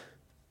it.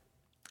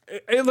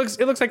 It looks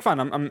like fun.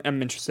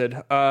 I'm interested.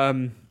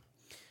 I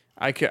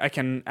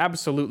can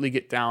absolutely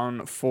get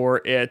down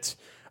for it.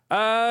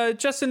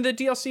 Justin, the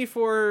DLC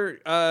for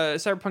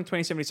Cyberpunk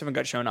 2077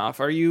 got shown off.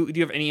 Do you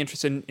have any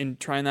interest in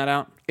trying that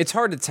out? It's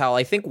hard to tell.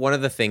 I think one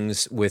of the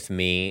things with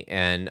me,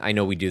 and I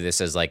know we do this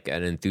as like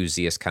an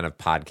enthusiast kind of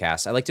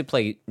podcast, I like to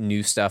play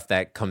new stuff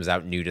that comes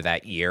out new to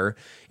that year,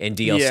 and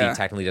DLC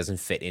technically doesn't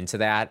fit into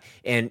that.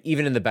 And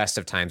even in the best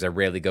of times, I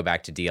rarely go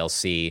back to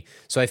DLC.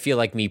 So I feel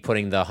like me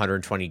putting the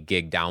 120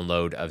 gig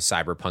download of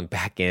Cyberpunk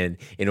back in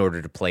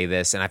order to play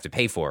this, and I have to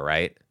pay for it,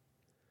 right?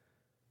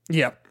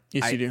 Yeah.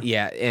 Yes, you do.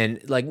 Yeah,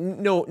 and like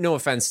no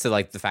offense to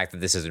like the fact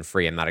that this isn't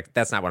free.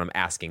 That's not what I'm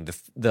asking.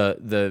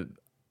 The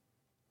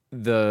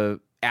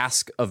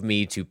ask of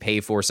me to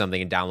pay for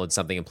something and download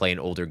something and play an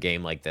older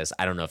game like this,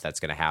 I don't know if that's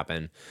going to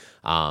happen.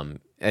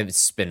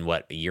 It's been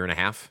what, a year and a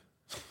half?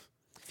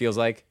 Feels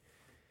like.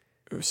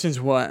 Since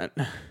what?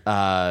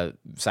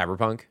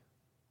 Cyberpunk.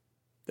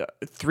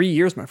 3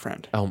 years, my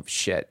friend. Oh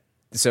shit.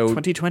 So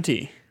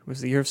 2020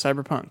 was the year of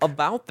Cyberpunk.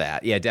 About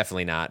that, yeah,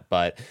 definitely not.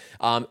 But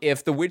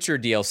if the Witcher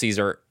DLCs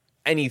are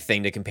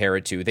anything to compare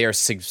it to, they are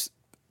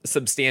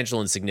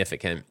substantial and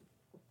significant.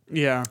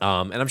 Yeah.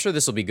 And I'm sure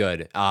this will be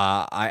good.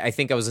 I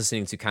think I was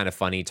listening to Kind of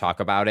Funny talk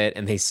about it,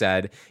 and they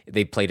said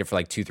they played it for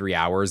like 2-3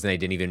 hours, and they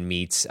didn't even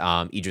meet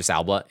Idris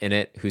Elba in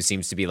it, who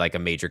seems to be like a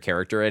major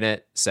character in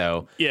it.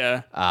 So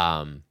yeah.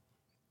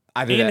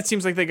 It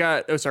seems like they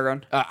got. Oh, sorry, go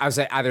on. I was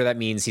saying either that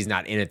means he's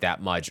not in it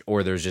that much,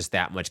 or there's just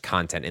that much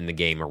content in the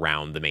game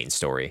around the main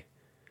story.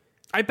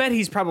 I bet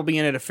he's probably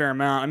in it a fair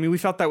amount. I mean, we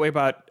felt that way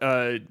about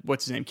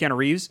what's his name, Keanu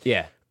Reeves.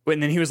 Yeah.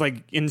 And then he was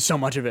like in so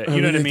much of it.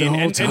 You know what I mean? The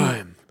whole time.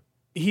 And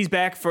he's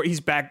back.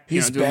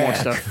 Doing more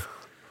stuff.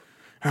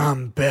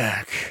 I'm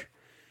back.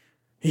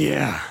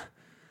 Yeah.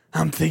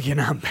 I'm thinking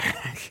I'm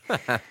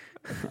back.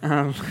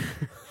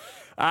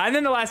 And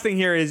then the last thing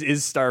here is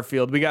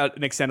Starfield. We got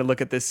an extended look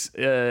at this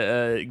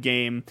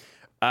game.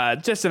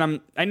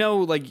 Justin, I know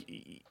like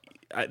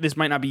this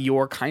might not be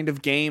your kind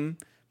of game,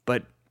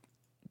 but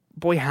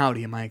boy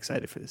howdy, am I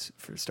excited for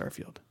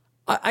Starfield.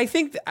 I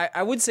think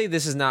I would say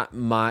this is not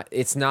my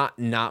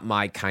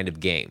kind of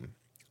game.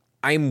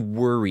 I'm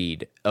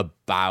worried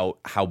about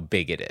how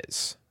big it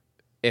is,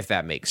 if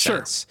that makes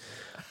sense.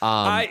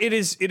 It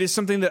is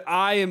something that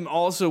I am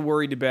also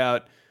worried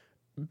about,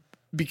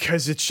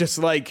 because it's just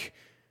like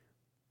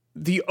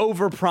the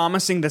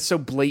over-promising that's so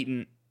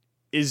blatant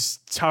is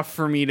tough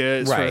for me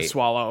to sort of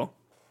swallow.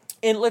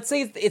 And let's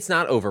say it's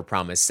not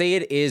over-promised. Say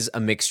it is a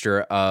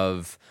mixture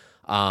of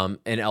an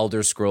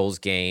Elder Scrolls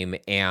game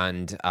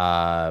and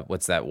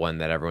what's that one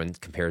that everyone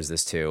compares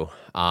this to?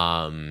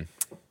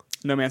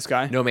 No Man's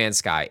Sky. No Man's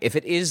Sky. If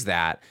it is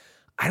that,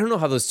 I don't know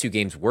how those two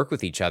games work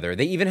with each other.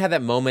 They even had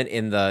that moment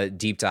in the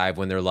deep dive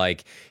when they're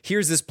like,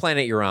 here's this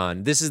planet you're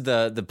on. This is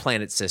the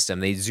planet system.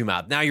 They zoom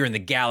out. Now you're in the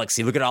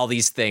galaxy. Look at all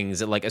these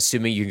things. And like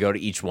assuming you can go to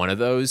each one of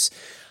those.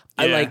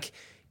 Yeah. I like,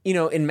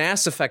 in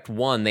Mass Effect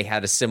 1, they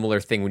had a similar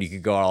thing when you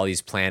could go to all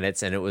these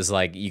planets, and it was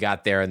like you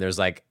got there and there's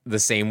like the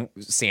same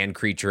sand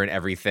creature and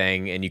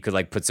everything, and you could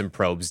like put some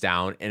probes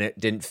down, and it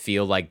didn't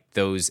feel like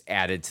those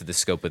added to the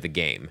scope of the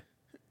game.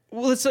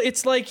 Well,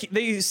 it's like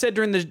they said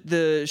during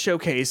the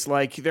showcase,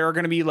 like there are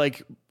going to be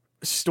like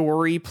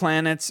story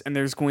planets and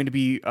there's going to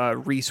be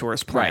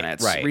resource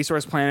planets. Right.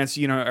 Resource planets,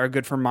 are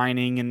good for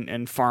mining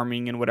and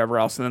farming and whatever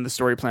else. And then the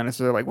story planets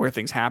are like where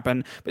things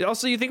happen. But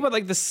also you think about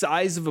like the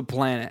size of a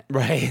planet.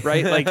 Right.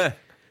 Right?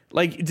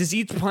 Like does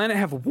each planet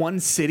have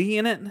one city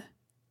in it?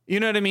 You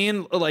know what I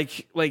mean?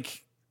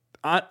 Like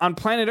on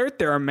planet Earth,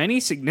 there are many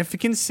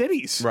significant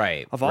cities.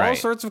 Right. Of all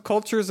sorts of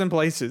cultures and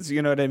places.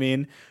 You know what I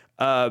mean?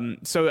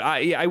 So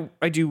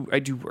I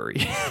do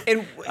worry.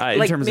 And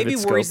in terms maybe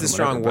of worry is the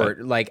strong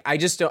word. Like I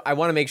just don't. I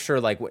want to make sure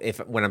like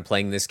when I'm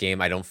playing this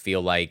game, I don't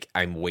feel like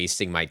I'm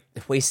wasting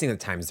the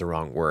time is the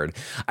wrong word.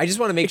 I just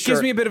want to make sure. It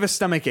gives me a bit of a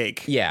stomach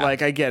ache. Yeah,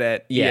 like I get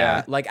it.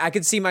 Yeah, like I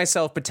could see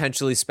myself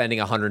potentially spending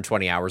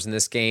 120 hours in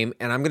this game,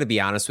 and I'm going to be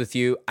honest with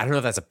you. I don't know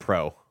if that's a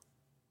pro.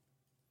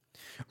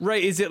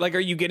 Right. Is it like, are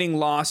you getting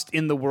lost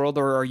in the world,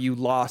 or are you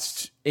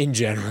lost in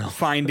general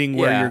finding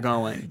where you're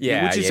going?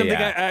 Yeah. Which is something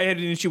I had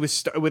an issue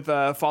with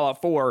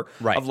Fallout 4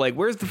 right. of like,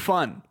 where's the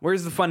fun?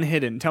 Where's the fun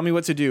hidden? Tell me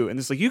what to do. And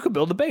it's like, you could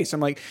build a base. I'm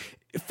like,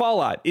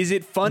 Fallout, is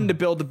it fun to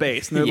build a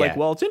base? And they're like,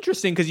 well, it's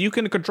interesting because you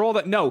can control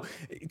that. No,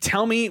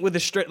 tell me with a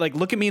straight, like,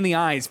 look at me in the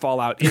eyes,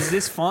 Fallout. Is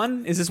this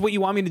fun? Is this what you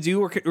want me to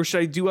do? Or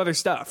should I do other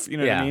stuff? You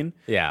know what I mean?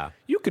 Yeah.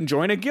 You can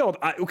join a guild.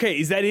 Okay.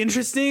 Is that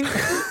interesting?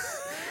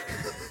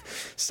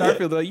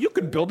 Starfield, like, you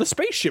could build a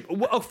spaceship.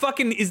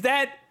 Is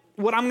that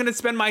what I'm going to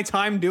spend my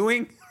time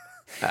doing?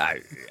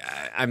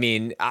 I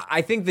mean,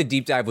 I think the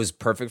deep dive was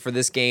perfect for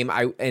this game.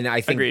 I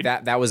think Agreed.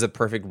 that was a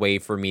perfect way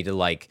for me to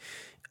like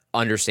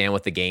understand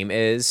what the game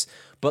is.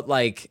 But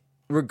like,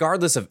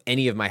 regardless of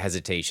any of my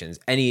hesitations,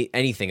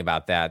 anything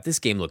about that, this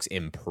game looks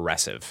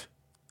impressive.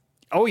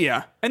 Oh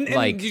yeah, and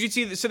like, did you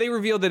see? So they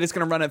revealed that it's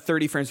going to run at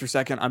 30 frames per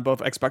second on both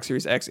Xbox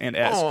Series X and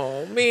S.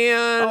 Oh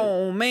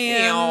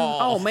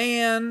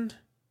man.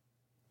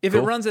 If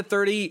it runs at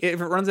 30,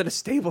 if it runs at a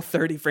stable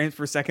 30 frames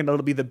per second,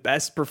 it'll be the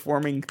best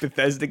performing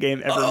Bethesda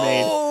game ever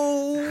made.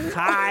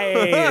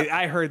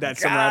 I heard that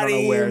somewhere. I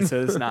don't know where,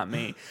 so it's not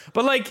me.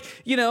 But like,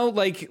 you know,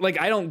 like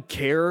I don't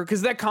care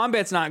because that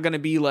combat's not going to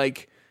be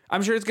like.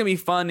 I'm sure it's going to be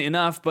fun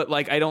enough, but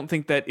like I don't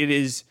think that it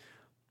is.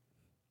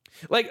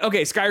 Like,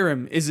 okay,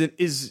 Skyrim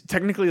is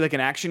technically like an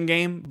action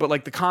game, but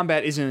like the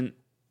combat isn't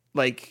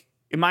like,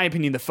 in my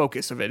opinion, the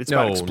focus of it. It's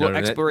about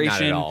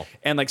exploration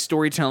and like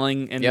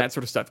storytelling and that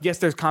sort of stuff. Yes,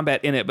 there's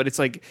combat in it, but it's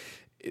like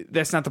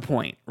that's not the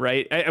point,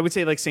 right? I would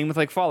say like same with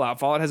like Fallout.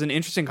 Fallout has an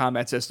interesting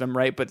combat system,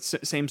 right? But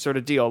same sort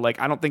of deal. Like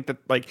I don't think that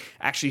like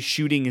actually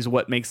shooting is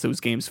what makes those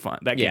games fun.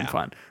 That game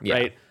fun,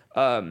 right?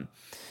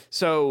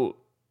 So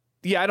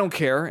yeah, I don't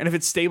care. And if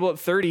it's stable at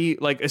 30,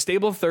 like a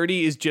stable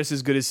 30 is just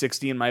as good as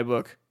 60 in my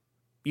book.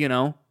 You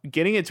know,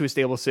 getting it to a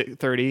stable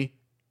 30.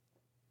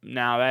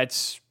 Now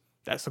that's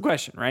the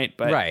question, right?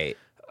 But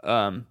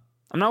I'm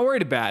not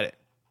worried about it.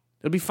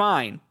 It'll be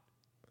fine.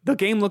 The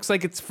game looks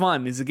like it's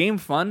fun. Is the game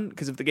fun?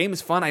 Because if the game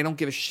is fun, I don't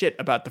give a shit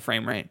about the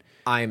frame rate.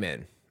 I'm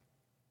in.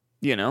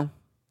 You know?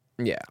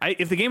 Yeah.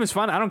 If the game is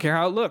fun, I don't care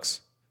how it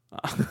looks.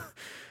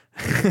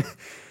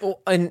 Well,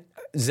 and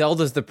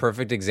Zelda's the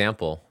perfect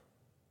example.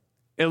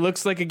 It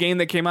looks like a game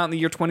that came out in the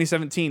year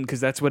 2017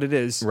 because that's what it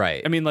is.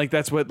 Right. I mean, like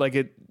that's what like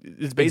it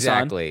is based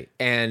on. Exactly.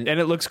 And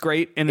it looks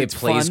great and it it's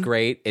plays fun.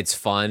 great. It's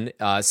fun.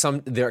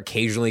 There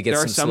occasionally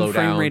gets some slowdown.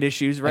 frame rate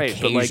issues, right?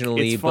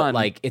 Occasionally, but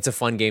like it's a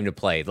fun game to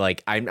play.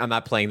 Like I'm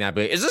not playing that,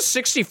 but is this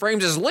 60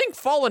 frames? Is Link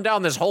falling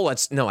down this hole?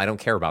 No, I don't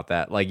care about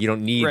that. Like you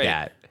don't need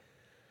that.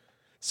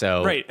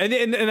 So right,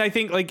 and I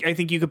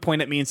think you could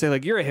point at me and say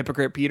like you're a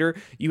hypocrite, Peter.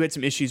 You had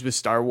some issues with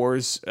Star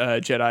Wars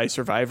Jedi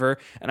Survivor,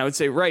 and I would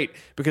say right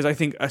because I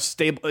think a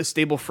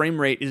stable frame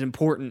rate is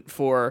important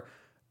for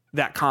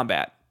that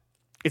combat.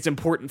 It's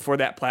important for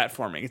that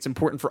platforming. It's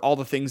important for all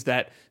the things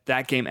that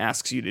game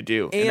asks you to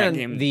do. And that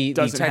game the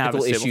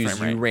technical issues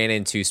you ran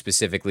into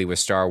specifically with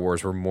Star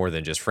Wars were more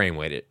than just frame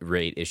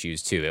rate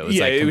issues too. It was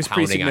it was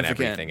compounding on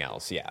everything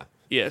else. Yeah.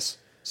 Yes.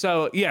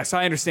 So, yes,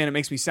 I understand it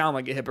makes me sound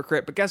like a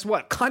hypocrite, but guess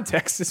what?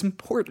 Context is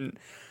important.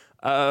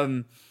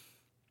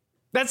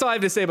 That's all I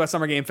have to say about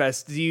Summer Game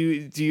Fest. Do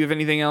you have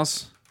anything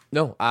else?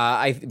 No,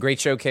 great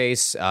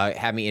showcase.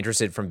 Had me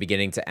interested from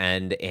beginning to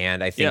end,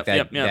 and I think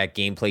that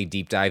gameplay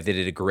deep dive, they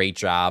did a great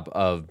job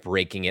of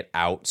breaking it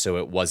out so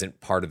it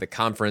wasn't part of the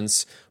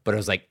conference, but it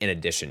was like in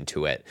addition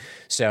to it.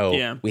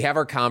 So we have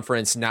our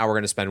conference. Now we're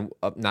going to spend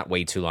not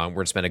way too long. We're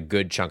going to spend a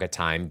good chunk of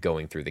time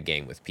going through the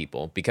game with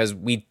people because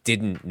we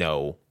didn't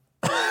know.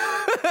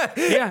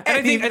 Yeah, and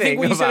I think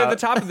what you said at the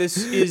top of this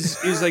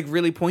is like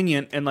really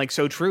poignant and like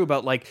so true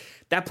about like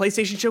that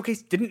PlayStation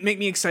showcase didn't make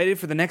me excited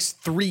for the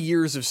next 3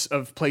 years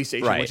of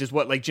PlayStation, which is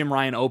what like Jim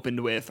Ryan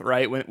opened with,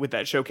 right? With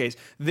that showcase.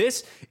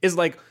 This is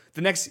like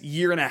the next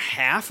year and a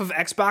half of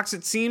Xbox,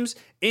 it seems.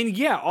 And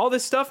yeah, all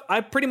this stuff, I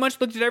pretty much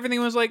looked at everything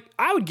and was like,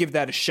 I would give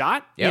that a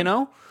shot, you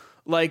know?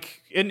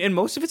 Like, and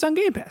most of it's on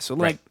Game Pass. So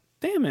like,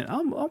 damn it,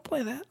 I'll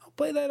play that. I'll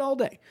play that all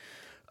day.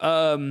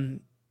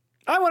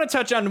 I want to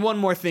touch on one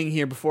more thing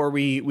here before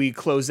we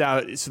close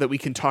out so that we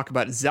can talk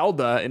about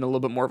Zelda in a little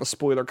bit more of a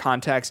spoiler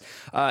context.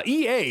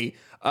 EA,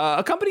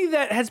 a company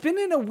that has been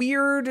in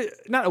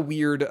not a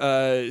weird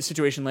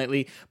situation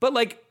lately, but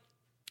like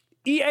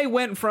EA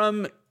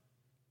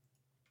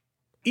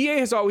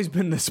has always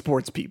been the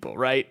sports people,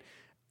 right?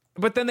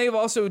 But then they've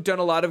also done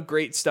a lot of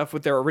great stuff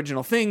with their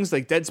original things,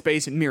 like Dead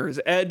Space and Mirror's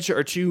Edge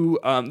are two.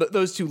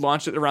 Those two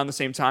launched at around the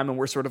same time, and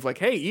we're sort of like,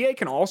 hey, EA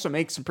can also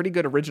make some pretty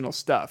good original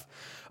stuff.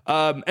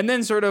 And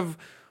then sort of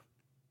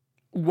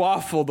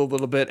waffled a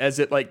little bit as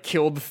it like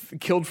killed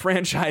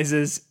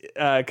franchises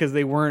because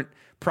they weren't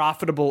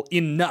profitable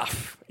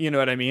enough. You know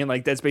what I mean?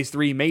 Like Dead Space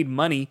 3 made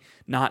money,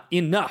 not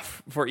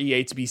enough for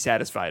EA to be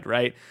satisfied,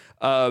 right?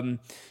 But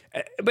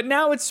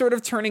now it's sort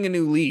of turning a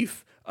new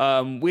leaf.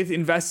 With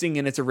investing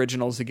in its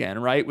originals again,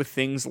 right? With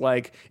things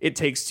like It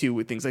Takes Two,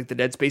 with things like the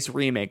Dead Space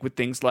remake, with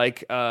things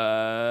like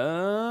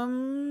other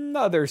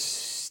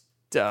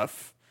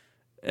stuff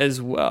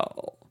as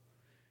well.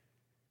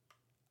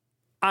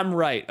 I'm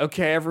right,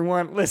 okay,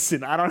 everyone?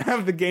 Listen, I don't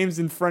have the games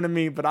in front of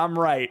me, but I'm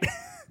right.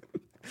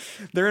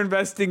 They're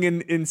investing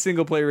in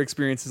single-player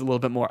experiences a little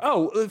bit more.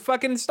 Oh,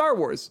 fucking Star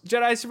Wars,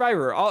 Jedi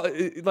Survivor.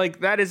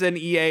 Like, that is an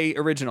EA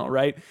original,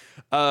 right?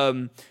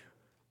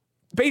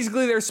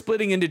 Basically, they're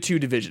splitting into two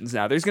divisions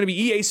now. There's going to be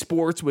EA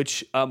Sports,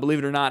 which, believe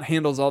it or not,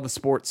 handles all the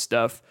sports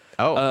stuff.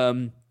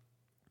 And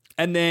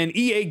then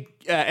EA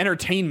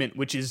Entertainment,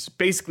 which is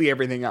basically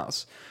everything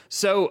else.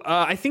 So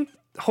I think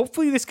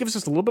hopefully this gives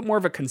us a little bit more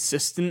of a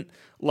consistent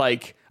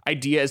like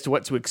idea as to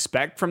what to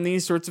expect from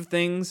these sorts of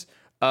things.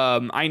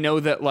 I know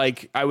that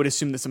like I would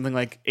assume that something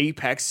like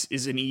Apex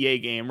is an EA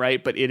game,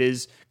 right? But it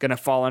is going to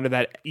fall under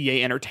that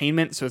EA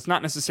Entertainment. So it's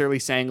not necessarily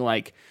saying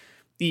like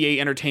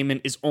EA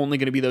Entertainment is only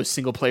going to be those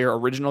single player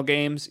original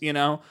games, you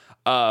know?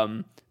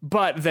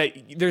 But that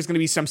there's going to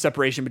be some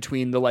separation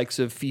between the likes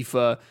of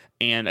FIFA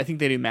and I think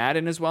they do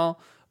Madden as well.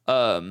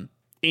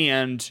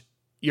 And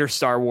your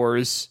Star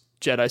Wars,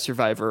 Jedi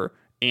Survivor,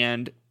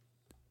 and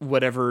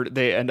whatever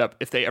they end up,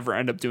 if they ever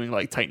end up doing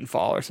like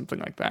Titanfall or something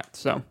like that.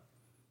 So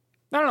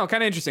I don't know,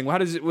 kind of interesting. What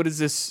does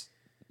this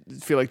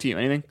feel like to you?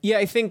 Anything? Yeah,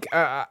 I think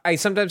I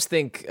sometimes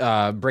think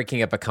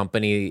breaking up a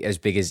company as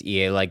big as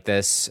EA like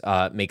this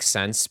makes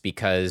sense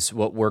because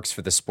what works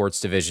for the sports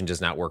division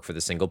does not work for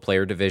the single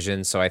player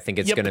division. So I think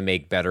it's going to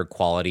make better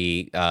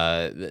quality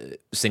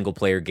single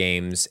player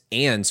games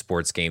and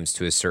sports games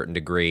to a certain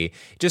degree.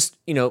 Just,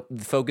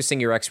 focusing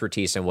your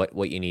expertise on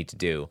what you need to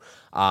do.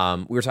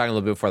 We were talking a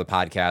little bit before the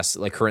podcast.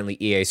 Like currently,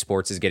 EA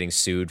Sports is getting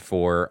sued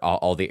for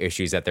all the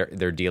issues that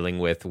they're dealing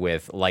with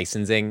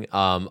licensing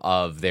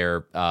of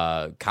their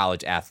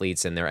college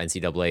athletes and their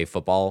NCAA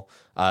football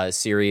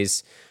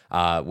series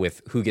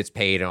with who gets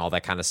paid and all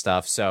that kind of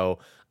stuff. So,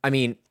 I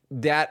mean,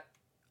 that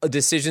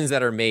decisions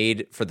that are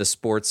made for the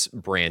sports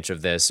branch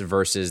of this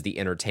versus the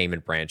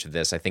entertainment branch of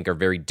this, I think are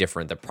very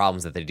different. The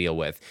problems that they deal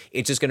with.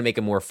 It's just going to make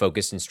a more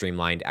focused and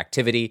streamlined more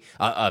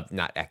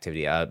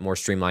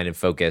streamlined and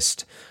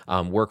focused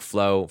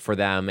workflow for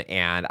them.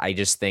 And I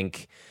just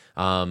think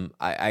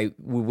I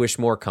wish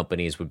more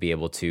companies would be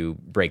able to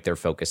break their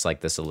focus like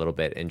this a little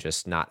bit and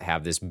just not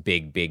have this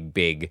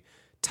big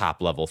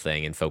top level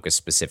thing and focus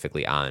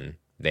specifically on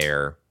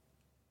their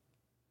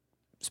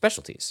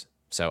specialties.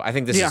 So I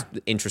think this is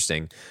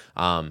interesting.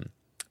 I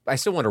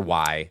still wonder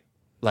why.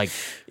 Like,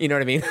 you know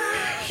what I mean?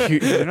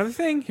 Here's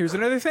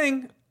another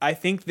thing. I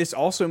think this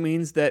also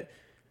means that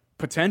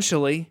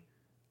potentially,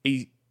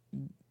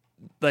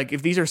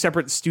 if these are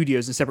separate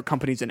studios and separate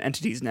companies and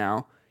entities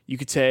now, you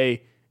could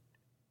say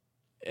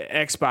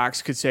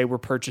Xbox could say we're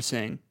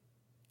purchasing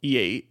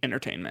EA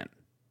Entertainment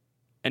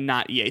and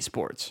not EA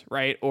Sports,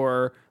 right?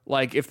 Or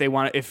like if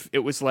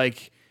it was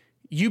like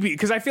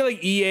because I feel like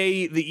the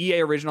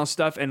EA original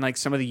stuff and like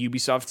some of the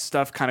Ubisoft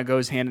stuff kind of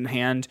goes hand in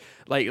hand,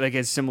 like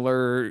as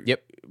similar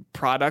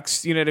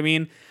products. You know what I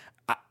mean?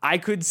 I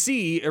could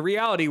see a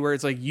reality where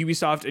it's like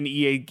Ubisoft and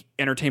EA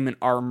Entertainment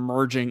are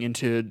merging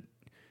into,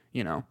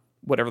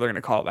 whatever they're going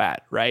to call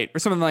that, right? Or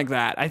something like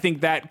that. I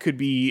think that could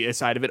be a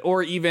side of it.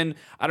 Or even,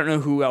 I don't know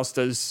who else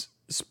does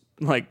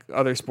like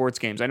other sports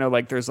games. I know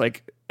like there's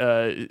like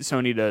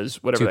Sony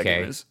does whatever 2K. that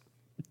game is.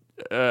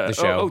 The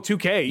show.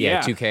 2K.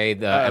 Yeah. 2K,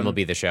 the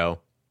MLB The Show.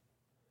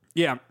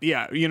 Yeah.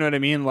 You know what I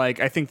mean?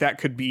 Like, I think that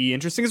could be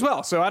interesting as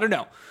well. So I don't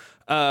know.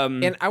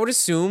 And I would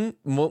assume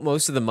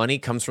most of the money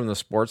comes from the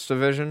sports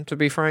division, to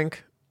be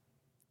frank.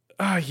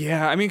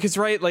 Yeah. I mean, because,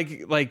 right,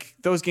 like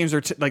those games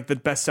are like the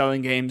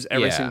best-selling games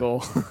every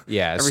single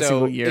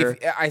single year.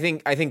 I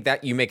think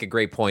that you make a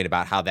great point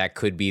about how that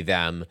could be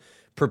them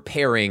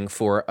preparing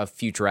for a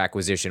future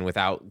acquisition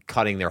without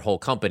cutting their whole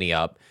company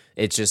up.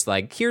 It's just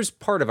like, here's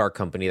part of our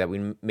company that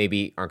we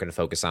maybe aren't going to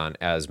focus on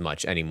as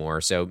much anymore.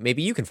 So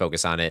maybe you can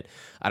focus on it.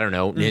 I don't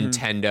know,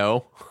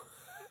 Nintendo.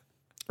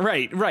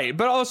 Right.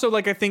 But also,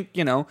 like, I think,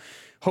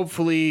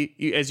 hopefully,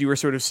 as you were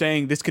sort of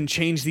saying, this can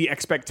change the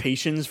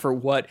expectations for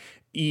what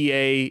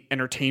EA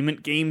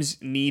Entertainment games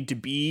need to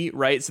be,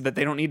 right? So that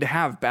they don't need to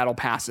have battle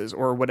passes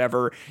or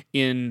whatever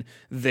in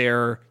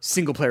their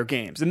single player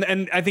games.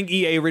 And I think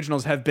EA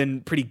Originals have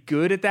been pretty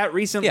good at that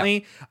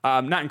recently.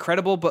 Yeah. Not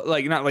incredible, but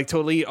like not like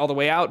totally all the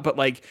way out, but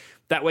like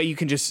that way you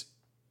can just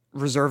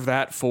reserve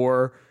that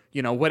for,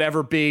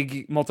 whatever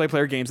big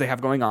multiplayer games they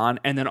have going on,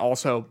 and then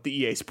also the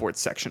EA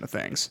Sports section of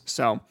things.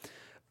 So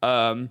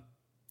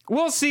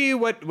we'll see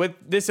what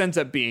this ends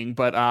up being,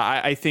 but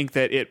I think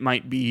that it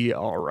might be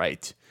all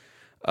right.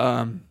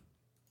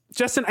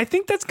 Justin, I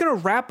think that's going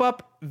to wrap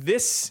up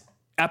this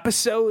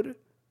episode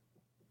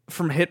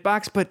from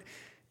Hitbox, but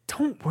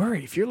don't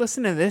worry. If you're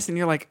listening to this and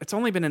you're like, it's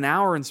only been an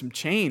hour and some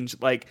change,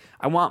 like,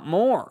 I want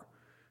more.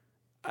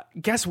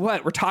 Guess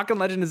what? We're talking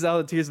Legend of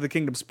Zelda Tears of the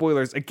Kingdom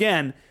spoilers.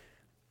 Again,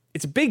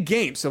 it's a big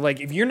game, so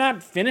like, if you're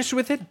not finished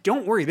with it,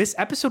 don't worry. This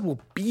episode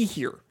will be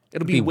here.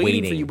 It'll be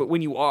waiting for you, but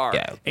when you are,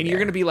 and you're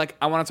going to be like,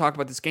 I want to talk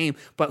about this game,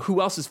 but who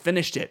else has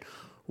finished it?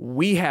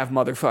 We have,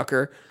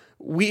 motherfucker.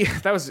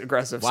 That was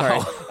aggressive.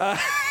 Wow. Sorry.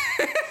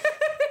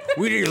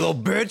 We did, you little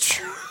bitch.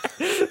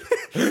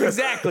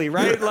 Exactly,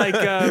 right? Like,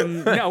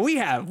 no, we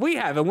have,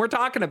 and we're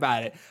talking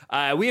about it.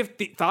 We have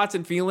thoughts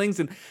and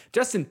feelings. And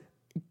Justin,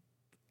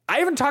 I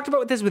haven't talked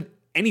about this with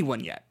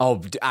anyone yet.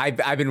 Oh,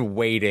 I've been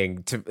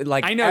waiting to,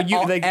 like, I know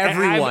you,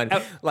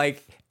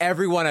 like,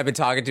 everyone I've been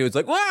talking to is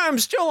like, well, I'm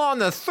still on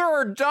the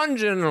third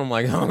dungeon. And I'm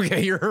like,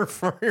 okay, you're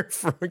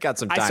we got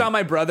some time. I saw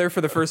my brother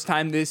for the first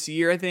time this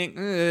year, I think.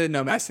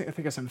 No, I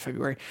think I saw him in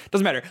February.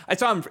 Doesn't matter. I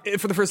saw him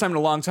for the first time in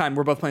a long time.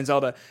 We're both playing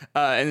Zelda.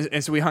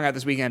 And so we hung out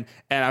this weekend,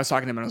 and I was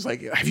talking to him, and I was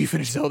like, have you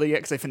finished Zelda yet?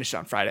 Because I finished it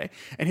on Friday.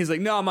 And he's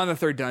like, no, I'm on the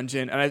third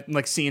dungeon. And I'm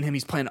like seeing him.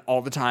 He's playing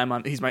all the time.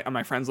 He's on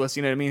my friends list.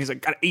 You know what I mean? He's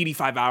like, got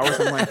 85 hours.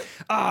 I'm like,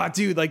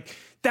 dude, like,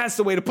 that's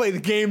the way to play the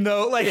game,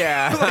 though. Like,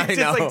 yeah, like,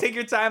 just like take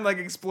your time, like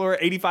explore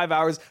 85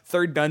 hours,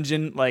 third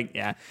dungeon. Like,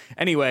 yeah.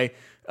 Anyway,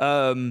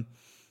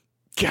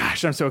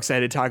 gosh, I'm so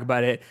excited to talk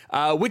about it.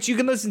 Which you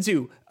can listen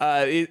to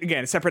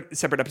again, separate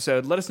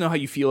episode. Let us know how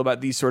you feel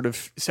about these sort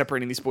of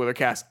separating these spoiler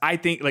casts. I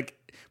think, like,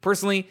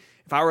 personally,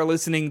 if I were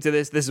listening to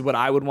this is what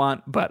I would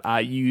want.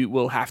 But you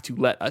will have to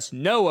let us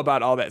know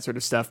about all that sort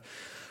of stuff.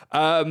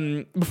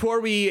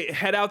 Before we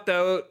head out,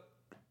 though,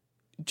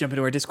 jump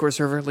into our Discord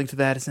server. Link to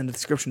that is in the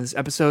description of this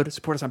episode.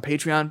 Support us on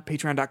Patreon,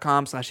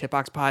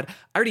 patreon.com/hitboxpod. I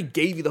already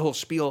gave you the whole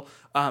spiel.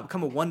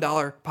 Become a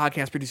 $1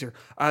 podcast producer,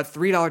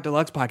 $3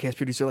 deluxe podcast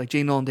producer like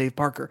Jay Noel and Dave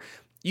Parker.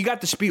 You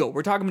got the spiel.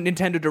 We're talking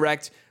Nintendo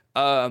Direct.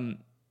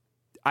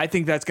 I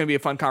think that's going to be a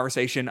fun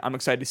conversation. I'm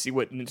excited to see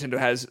what Nintendo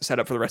has set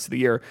up for the rest of the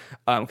year.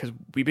 Because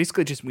we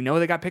basically we know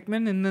they got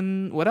Pikmin, and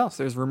then what else?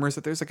 There's rumors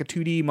that there's like a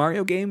 2D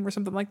Mario game or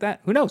something like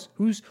that. Who knows?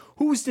 Who's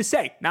to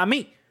say? Not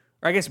me.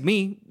 Or I guess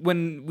me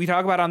when we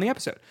talk about it on the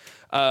episode.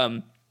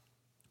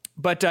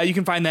 But you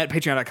can find that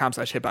at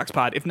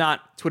patreon.com/hitboxpod. If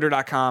not,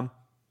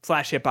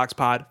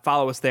 twitter.com/hitboxpod.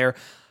 Follow us there.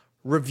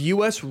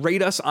 Review us,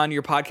 rate us on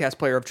your podcast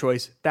player of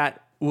choice.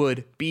 That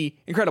would be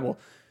incredible.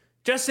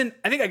 Justin,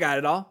 I think I got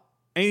it all.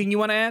 Anything you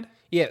want to add?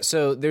 Yeah,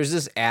 so there's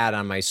this ad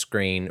on my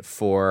screen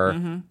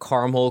for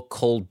caramel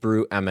cold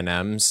brew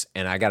M&Ms,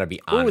 and I gotta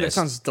be honest. Oh, that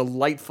sounds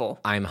delightful.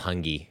 I'm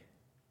hungry.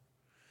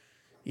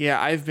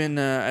 Yeah, I've been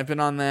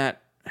on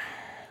that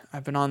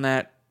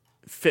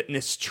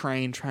fitness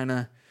train, trying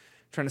to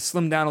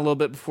slim down a little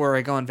bit before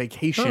I go on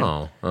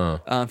vacation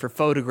for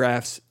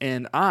photographs,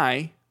 and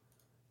I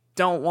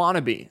don't want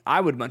to be.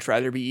 I would much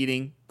rather be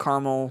eating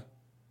caramel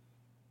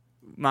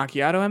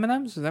macchiato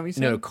M&Ms. Is that what you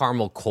said? No,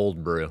 caramel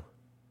cold brew.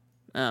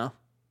 Oh.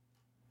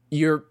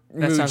 Your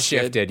mood sounds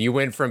shifted. good. You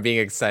went from being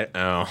excited.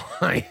 Oh,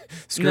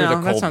 screw the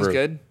cold that sounds brew.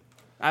 good.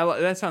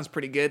 That sounds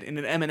pretty good in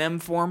an M&M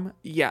form.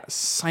 Yeah,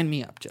 sign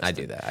me up, Justin. I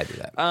do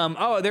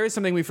that. There is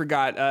something we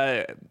forgot.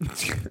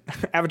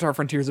 Avatar: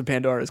 Frontiers of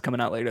Pandora is coming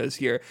out later this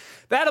year.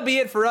 That'll be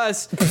it for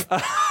us.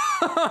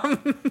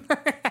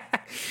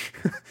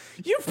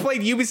 You've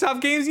played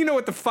Ubisoft games. You know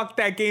what the fuck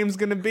that game's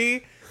gonna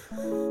be.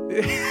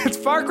 It's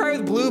Far Cry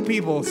with blue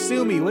people.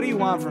 Sue me. What do you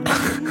want from me?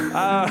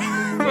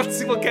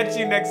 We'll catch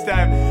you next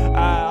time.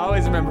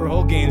 Always remember,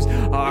 old games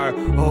are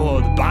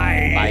old.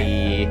 Bye.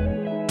 Bye.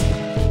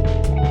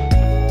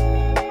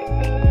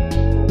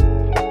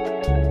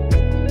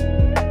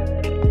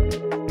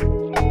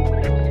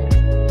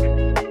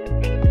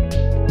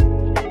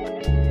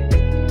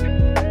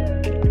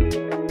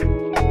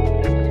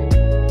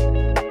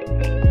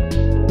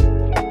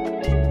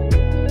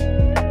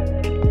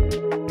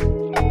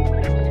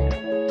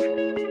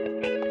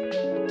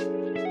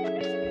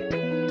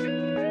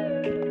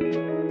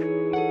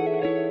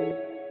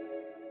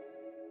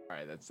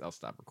 I'll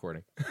stop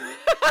recording.